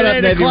tonight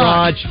at 8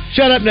 o'clock.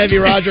 Shut up, Navy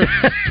Roger.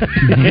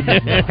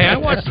 Hey,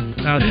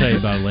 I'll tell you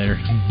about it later.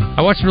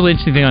 I watched a really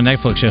interesting thing on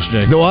Netflix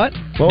yesterday. The what?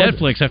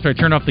 Netflix, after I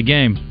turned off the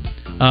game.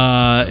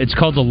 It's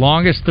called The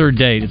Longest Third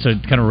Date. It's a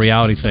kind of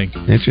reality thing.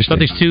 Interesting. But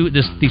these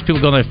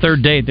people go on their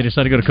third date. They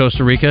decide to go to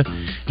Costa Rica,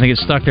 and they get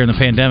stuck there in the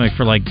pandemic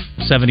for like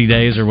 70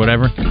 days or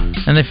whatever,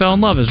 and they fell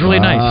in love. It was really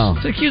nice.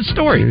 It's a cute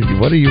story.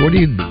 What are you?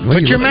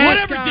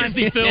 Whatever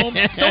Disney film.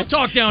 Don't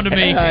talk down to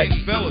me. Hey,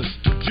 fellas,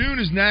 June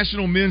is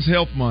National Men's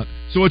Health Month,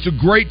 so it's a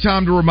great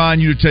time to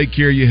remind you to take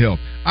care of your health.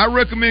 I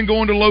recommend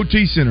going to Low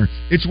T Center.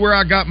 It's where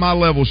I got my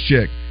levels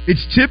checked.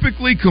 It's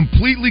typically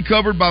completely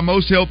covered by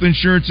most health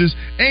insurances,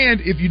 and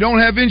if you don't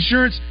have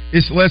insurance,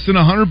 it's less than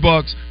 $100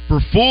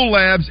 for full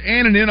labs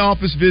and an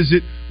in-office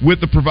visit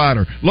with the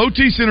provider. Low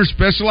T Center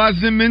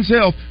specializes in men's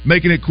health,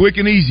 making it quick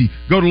and easy.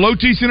 Go to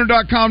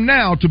lowtcenter.com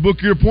now to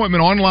book your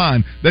appointment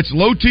online. That's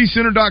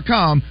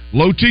lowtcenter.com.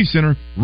 Low T Center.